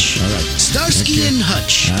Cash. All right. Starsky and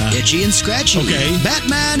Hutch. Itchy and Scratchy. Okay.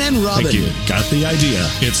 Batman and Robin. Thank you. Got the idea.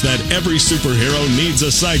 It's that every superhero needs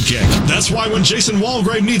a sidekick. That's why when Jason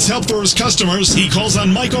Walgrave needs help for his customers, he calls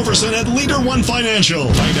on Mike Overson at Leader One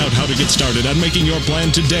Financial. Find out how to get started on making your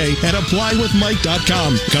plan today at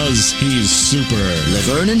applywithmike.com. Because he's super.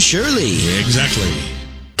 Laverne and Shirley. Exactly.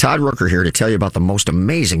 Todd Rooker here to tell you about the most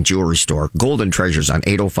amazing jewelry store, Golden Treasures on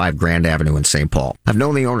 805 Grand Avenue in St. Paul. I've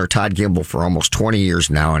known the owner, Todd Gimble, for almost 20 years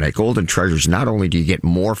now, and at Golden Treasures, not only do you get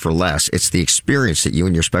more for less, it's the experience that you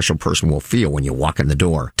and your special person will feel when you walk in the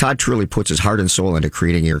door. Todd truly puts his heart and soul into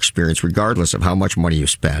creating your experience regardless of how much money you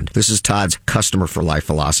spend. This is Todd's customer for life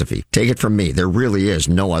philosophy. Take it from me, there really is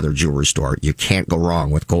no other jewelry store. You can't go wrong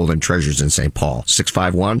with Golden Treasures in St. Paul.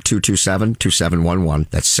 651-227-2711.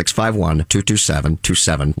 That's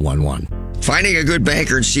 651-227-2711. Finding a good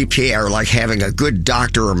banker and CPA are like having a good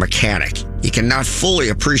doctor or mechanic. You cannot fully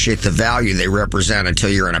appreciate the value they represent until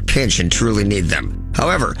you're in a pinch and truly need them.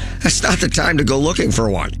 However, that's not the time to go looking for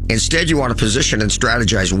one. Instead, you want to position and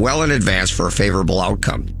strategize well in advance for a favorable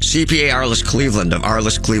outcome. CPA Arliss Cleveland of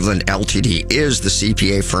Arliss Cleveland LTD is the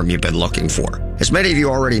CPA firm you've been looking for. As many of you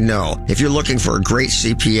already know, if you're looking for a great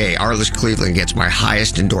CPA, Arliss Cleveland gets my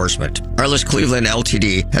highest endorsement. Arliss Cleveland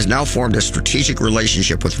LTD has now formed a strategic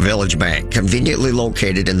relationship with Village Bank, conveniently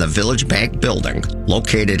located in the Village Bank building,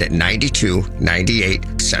 located at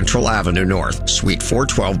 9298 Central Avenue North, Suite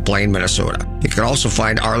 412, Blaine, Minnesota. You can also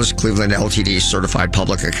find Arliss Cleveland LTD certified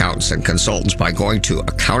public accountants and consultants by going to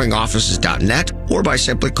accountingoffices.net or by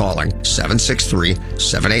simply calling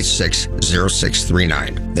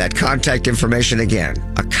 763-786-0639. That contact information again,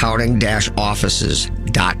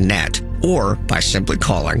 accounting-offices.net or by simply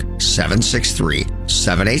calling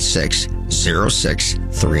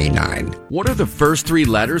 763-786-0639. What are the first three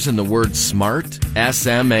letters in the word SMART?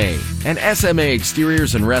 SMA. And SMA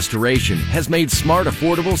Exteriors and Restoration has made smart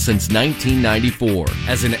affordable since 1994.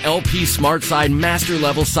 As an LP SmartSide Master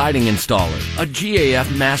Level Siding Installer, a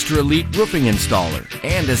GAF Master Elite Roofing Installer,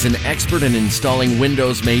 and as an expert in installing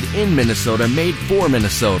windows made in Minnesota, made for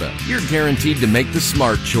Minnesota, you're guaranteed to make the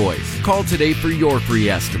smart choice. Call today for your free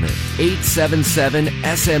estimate.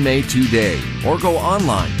 877-SMA today, or go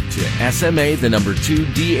online to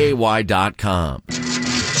SMA2DAY.com.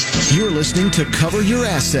 You're listening to Cover Your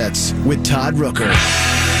Assets with Todd Rooker.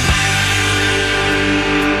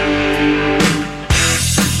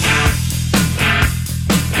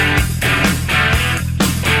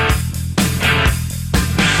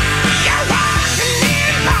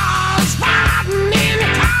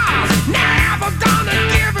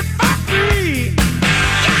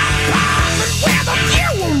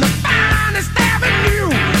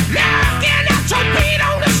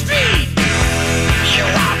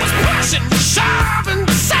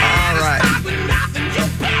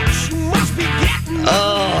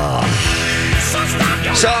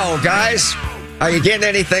 So, guys, are you getting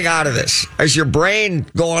anything out of this? Is your brain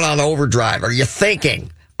going on overdrive? Are you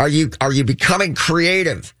thinking? Are you becoming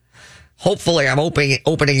creative? Hopefully, I'm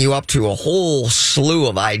opening you up to a whole slew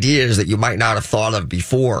of ideas that you might not have thought of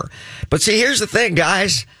before. But see, here's the thing,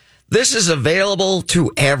 guys. This is available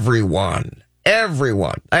to everyone.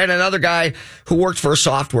 Everyone. I had another guy who worked for a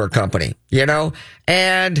software company, and,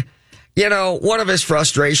 one of his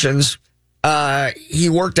frustrations, he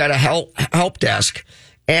worked at a help desk,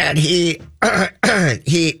 and he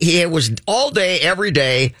was all day, every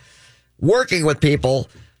day, working with people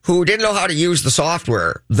who didn't know how to use the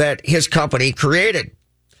software that his company created.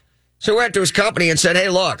 So he went to his company and said, hey,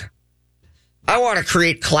 look, I want to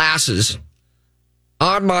create classes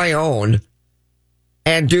on my own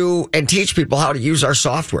and teach people how to use our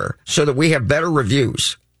software so that we have better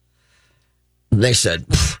reviews. And they said,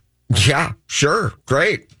 yeah, sure,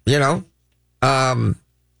 great, And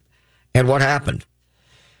what happened?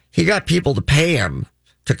 He got people to pay him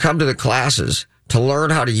to come to the classes to learn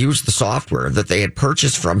how to use the software that they had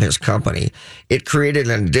purchased from his company. It created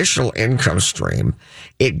an additional income stream.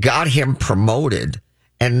 It got him promoted.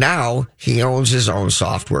 And now he owns his own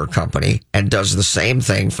software company and does the same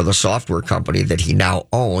thing for the software company that he now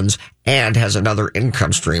owns and has another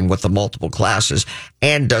income stream with the multiple classes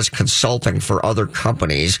and does consulting for other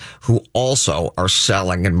companies who also are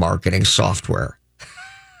selling and marketing software.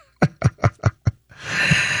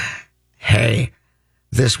 Hey,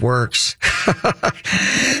 this works.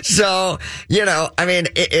 So,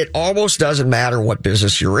 it almost doesn't matter what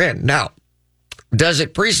business you're in. Now, does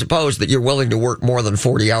it presuppose that you're willing to work more than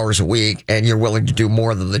 40 hours a week and you're willing to do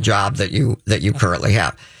more than the job that you currently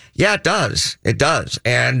have? Yeah, it does. It does.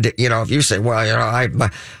 And, if you say, well,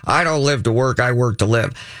 I don't live to work, I work to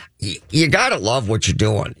live. You gotta love what you're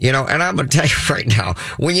doing, and I'm gonna tell you right now,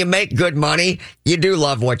 when you make good money, you do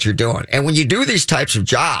love what you're doing. And when you do these types of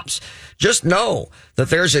jobs, just know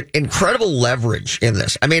that there's an incredible leverage in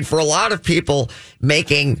this. I mean, for a lot of people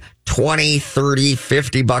making 20, 30,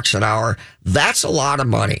 50 bucks an hour, that's a lot of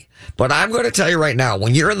money. But I'm going to tell you right now,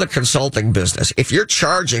 when you're in the consulting business, if you're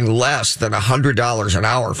charging less than $100 an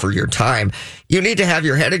hour for your time, you need to have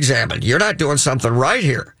your head examined. You're not doing something right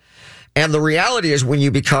here. And the reality is when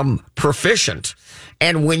you become proficient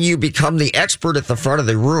and when you become the expert at the front of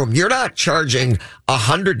the room, you're not charging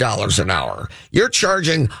 $100 an hour. You're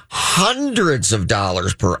charging hundreds of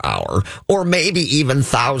dollars per hour, or maybe even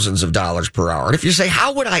thousands of dollars per hour. And if you say,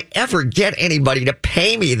 how would I ever get anybody to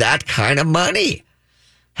pay me that kind of money?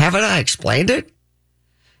 Haven't I explained it?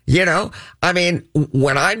 You know, I mean,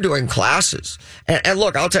 when I'm doing classes, and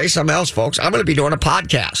look, I'll tell you something else, folks. I'm going to be doing a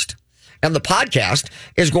podcast. And the podcast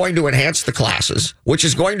is going to enhance the classes, which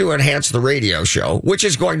is going to enhance the radio show, which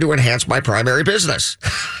is going to enhance my primary business.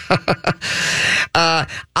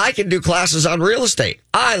 I can do classes on real estate.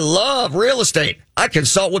 I love real estate. I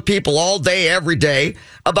consult with people all day, every day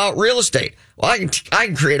about real estate. Well, I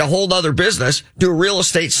can create a whole nother business, do real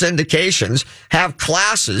estate syndications, have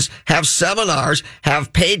classes, have seminars,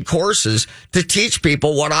 have paid courses to teach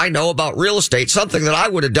people what I know about real estate, something that I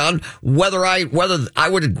would have done whether I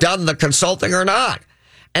would have done the consulting or not.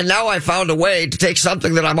 And now I found a way to take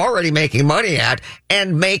something that I'm already making money at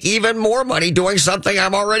and make even more money doing something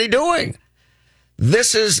I'm already doing.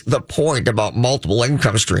 This is the point about multiple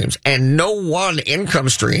income streams, and no one income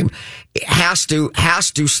stream has to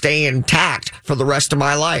stay intact for the rest of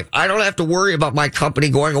my life. I don't have to worry about my company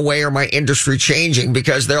going away or my industry changing,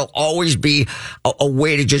 because there'll always be a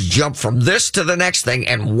way to just jump from this to the next thing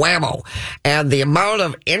and whammo. And the amount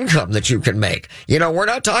of income that you can make, you know, we're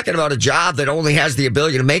not talking about a job that only has the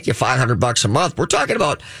ability to make you $500 a month. We're talking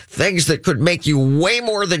about things that could make you way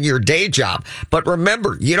more than your day job. But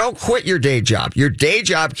remember, you don't quit your day job. Your day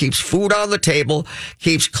job keeps food on the table,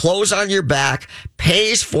 keeps clothes on your back,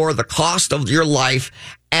 pays for the cost of your life.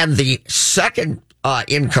 And the second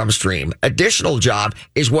income stream, additional job,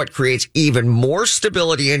 is what creates even more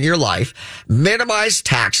stability in your life, minimize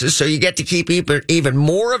taxes, so you get to keep even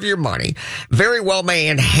more of your money, very well may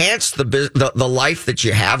enhance the life that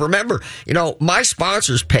you have. Remember, you know, my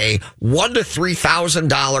sponsors pay $1,000 to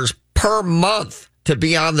 $3,000 per month to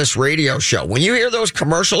be on this radio show. When you hear those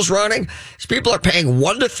commercials running, these people are paying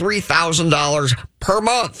 $1,000 to $3,000 per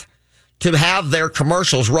month to have their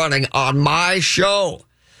commercials running on my show.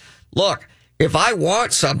 Look, if I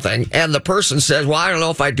want something and the person says, well, I don't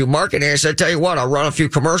know if I do marketing, I said, tell you what, I'll run a few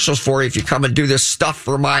commercials for you if you come and do this stuff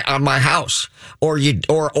for on my house, or you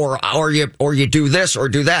do this or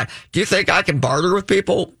do that. Do you think I can barter with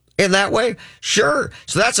people in that way? Sure.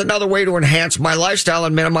 So that's another way to enhance my lifestyle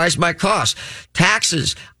and minimize my costs.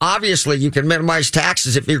 Taxes. Obviously, you can minimize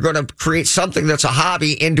taxes if you're going to create something that's a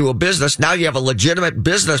hobby into a business. Now you have a legitimate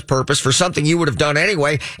business purpose for something you would have done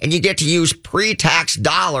anyway, and you get to use pre-tax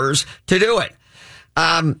dollars to do it.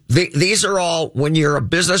 These are all, when you're a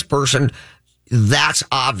business person, that's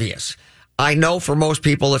obvious. I know for most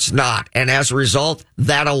people it's not. And as a result,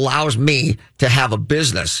 that allows me to have a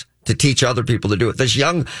business to teach other people to do it. This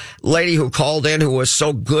young lady who called in, who was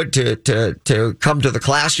so good to come to the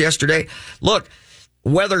class yesterday. Look,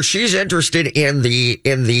 whether she's interested in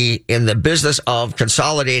the business of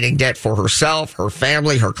consolidating debt for herself, her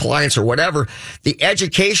family, her clients, or whatever, the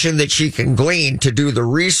education that she can glean to do the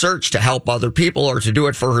research to help other people or to do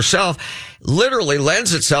it for herself literally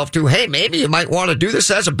lends itself to, hey, maybe you might want to do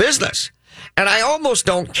this as a business. And I almost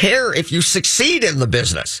don't care if you succeed in the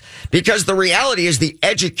business, because the reality is the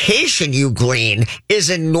education you glean is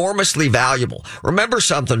enormously valuable. Remember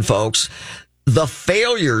something, folks. The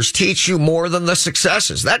failures teach you more than the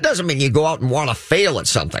successes. That doesn't mean you go out and want to fail at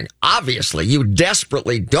something. Obviously, you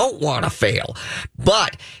desperately don't want to fail.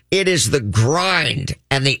 But it is the grind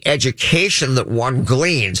and the education that one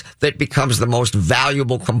gleans that becomes the most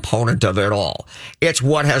valuable component of it all. It's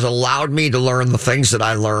what has allowed me to learn the things that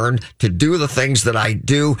I learned, to do the things that I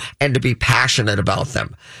do, and to be passionate about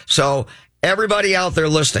them. So, everybody out there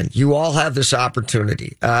listening, you all have this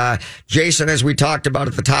opportunity. Jason, as we talked about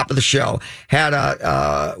at the top of the show, had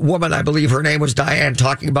a woman, I believe her name was Diane,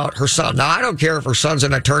 talking about her son. Now, I don't care if her son's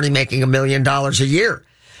an attorney making $1 million a year.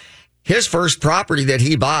 His first property that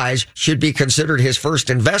he buys should be considered his first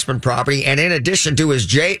investment property. And in addition to his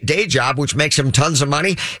day job, which makes him tons of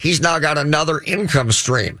money, he's now got another income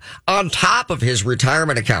stream on top of his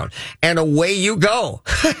retirement account. And away you go.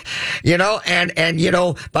 You know, and you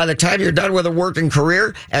know, by the time you're done with a working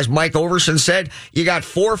career, as Mike Overson said, you got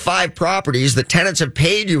 4 or 5 properties the tenants have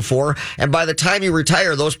paid you for. And by the time you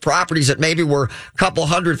retire, those properties that maybe were a couple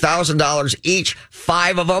 $100,000 each,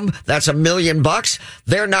 5 of them, that's $1 million.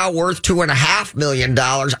 They're now worth $2.5 million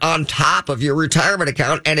on top of your retirement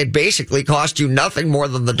account, and it basically cost you nothing more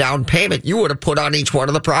than the down payment you would have put on each one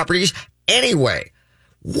of the properties anyway.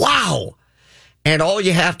 Wow. And all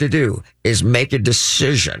you have to do is make a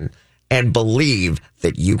decision and believe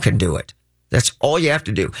that you can do it. That's all you have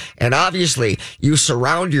to do. And obviously, you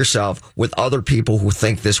surround yourself with other people who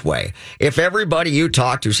think this way. If everybody you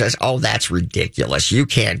talk to says, oh, that's ridiculous, you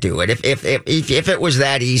can't do it. If it was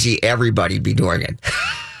that easy, everybody'd be doing it.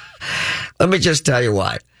 Let me just tell you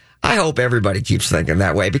what. I hope everybody keeps thinking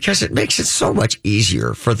that way because it makes it so much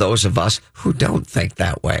easier for those of us who don't think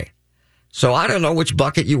that way. So I don't know which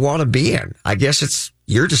bucket you want to be in. I guess it's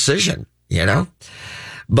your decision, you know?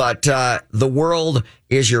 But the world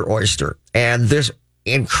is your oyster. And this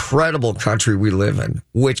incredible country we live in,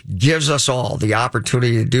 which gives us all the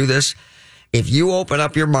opportunity to do this, if you open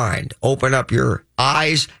up your mind, open up your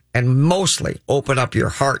eyes, and mostly open up your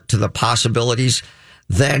heart to the possibilities,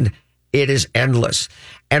 then it is endless.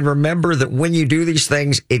 And remember that when you do these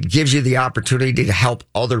things, it gives you the opportunity to help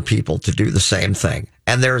other people to do the same thing.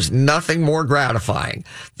 And there's nothing more gratifying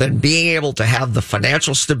than being able to have the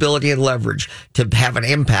financial stability and leverage to have an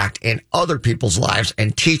impact in other people's lives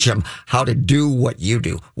and teach them how to do what you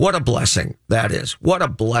do. What a blessing that is. What a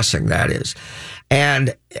blessing that is.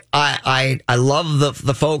 And I love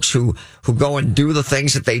the folks who go and do the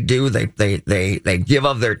things that they do. They give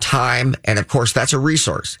of their time. And of course, that's a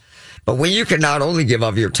resource. But when you can not only give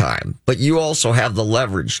of your time, but you also have the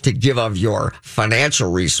leverage to give of your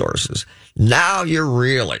financial resources, now you're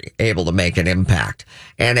really able to make an impact.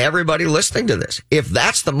 And everybody listening to this, if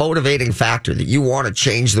that's the motivating factor that you want to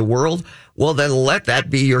change the world, well, then let that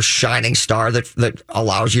be your shining star that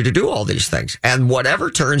allows you to do all these things. And whatever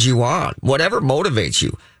turns you on, whatever motivates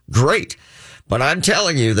you, great. But I'm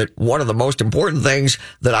telling you that one of the most important things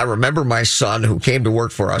that I remember my son who came to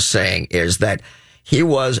work for us saying is that he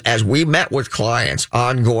was, as we met with clients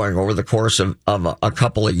ongoing over the course of a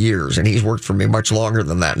couple of years, and he's worked for me much longer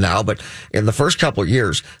than that now, but in the first couple of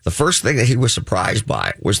years, the first thing that he was surprised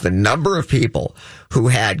by was the number of people who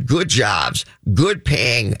had good jobs, good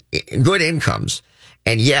paying, good incomes,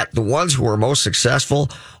 and yet the ones who were most successful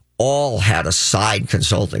all had a side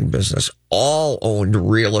consulting business, all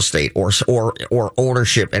owned real estate or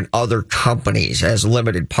ownership in other companies as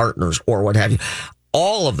limited partners or what have you.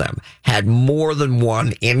 All of them had more than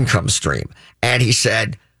one income stream. And he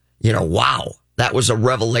said, you know, wow, that was a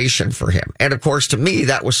revelation for him. And of course, to me,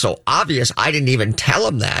 that was so obvious. I didn't even tell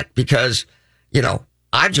him that because, you know,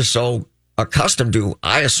 I'm just so accustomed to,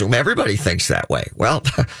 I assume everybody thinks that way. Well,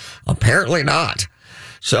 apparently not.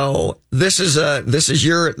 So this is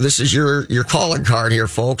your calling card here,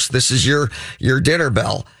 folks. This is your dinner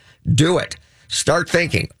bell. Do it. Start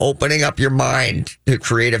thinking, opening up your mind to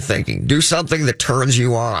creative thinking. Do something that turns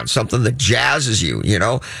you on, something that jazzes you, you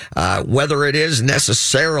know, whether it is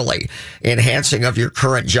necessarily enhancing of your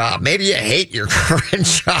current job. Maybe you hate your current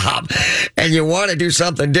job and you want to do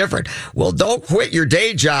something different. Well, don't quit your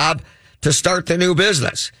day job to start the new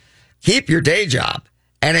business. Keep your day job,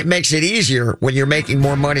 and it makes it easier when you're making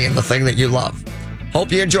more money in the thing that you love.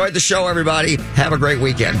 Hope you enjoyed the show, everybody. Have a great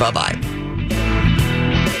weekend. Bye-bye.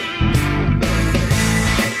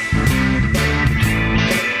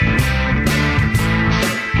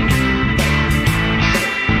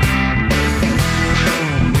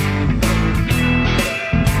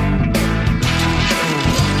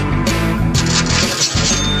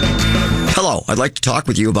 Hello, I'd like to talk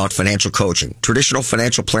with you about financial coaching. Traditional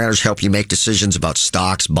financial planners help you make decisions about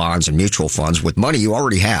stocks, bonds, and mutual funds with money you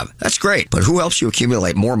already have. That's great, but who helps you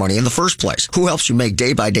accumulate more money in the first place? Who helps you make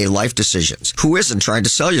day-by-day life decisions? Who isn't trying to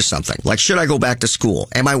sell you something? Like, should I go back to school?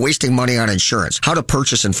 Am I wasting money on insurance? How to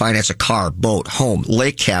purchase and finance a car, boat, home,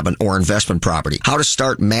 lake cabin, or investment property? How to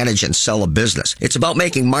start, manage, and sell a business? It's about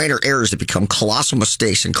making minor errors that become colossal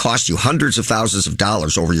mistakes and cost you hundreds of thousands of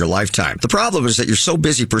dollars over your lifetime. The problem is that you're so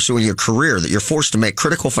busy pursuing your career that you're forced to make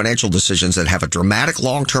critical financial decisions that have a dramatic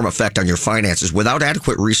long-term effect on your finances without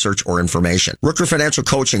adequate research or information. Rooker Financial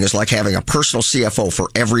Coaching is like having a personal CFO for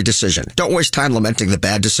every decision. Don't waste time lamenting the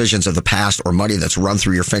bad decisions of the past or money that's run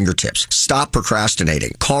through your fingertips. Stop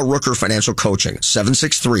procrastinating. Call Rooker Financial Coaching,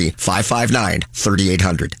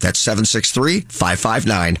 763-559-3800. That's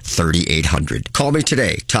 763-559-3800. Call me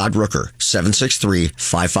today, Todd Rooker,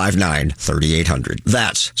 763-559-3800.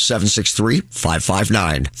 That's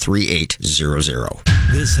 763-559-3800.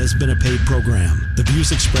 This has been a paid program. The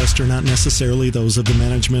views expressed are not necessarily those of the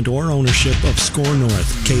management or ownership of Score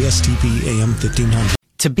North, KSTP AM 1500.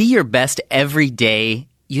 To be your best every day,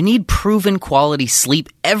 you need proven quality sleep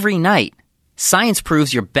every night. Science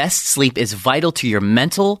proves your best sleep is vital to your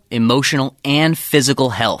mental, emotional, and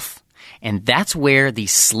physical health. And that's where the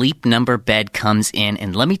Sleep Number bed comes in.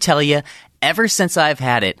 And let me tell you, ever since I've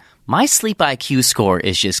had it, my sleep IQ score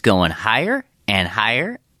is just going higher and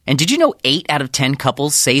higher. And did you know 8 out of 10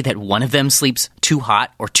 couples say that one of them sleeps too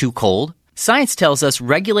hot or too cold? Science tells us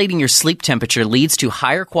regulating your sleep temperature leads to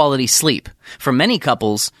higher quality sleep. For many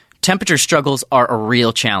couples, temperature struggles are a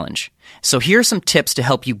real challenge. So here are some tips to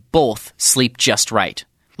help you both sleep just right.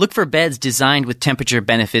 Look for beds designed with temperature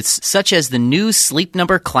benefits such as the new Sleep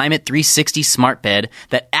Number Climate 360 smart bed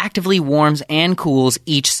that actively warms and cools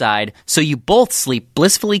each side so you both sleep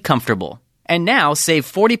blissfully comfortable. And now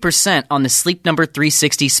save 40% on the Sleep Number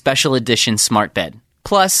 360 Special Edition smart bed.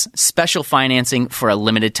 Plus, special financing for a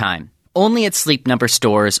limited time. Only at Sleep Number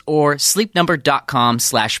stores or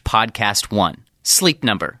sleepnumber.com/podcast1. Sleep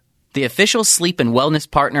Number, the official sleep and wellness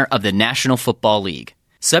partner of the National Football League.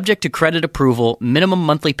 Subject to credit approval, minimum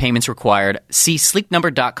monthly payments required. See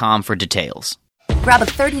sleepnumber.com for details. Grab a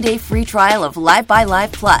 30-day free trial of Live by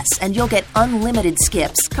Live Plus, and you'll get unlimited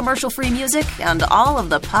skips, commercial-free music, and all of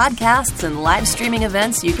the podcasts and live streaming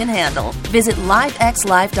events you can handle. Visit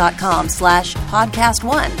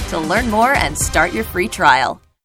livexlive.com/podcast1 to learn more and start your free trial.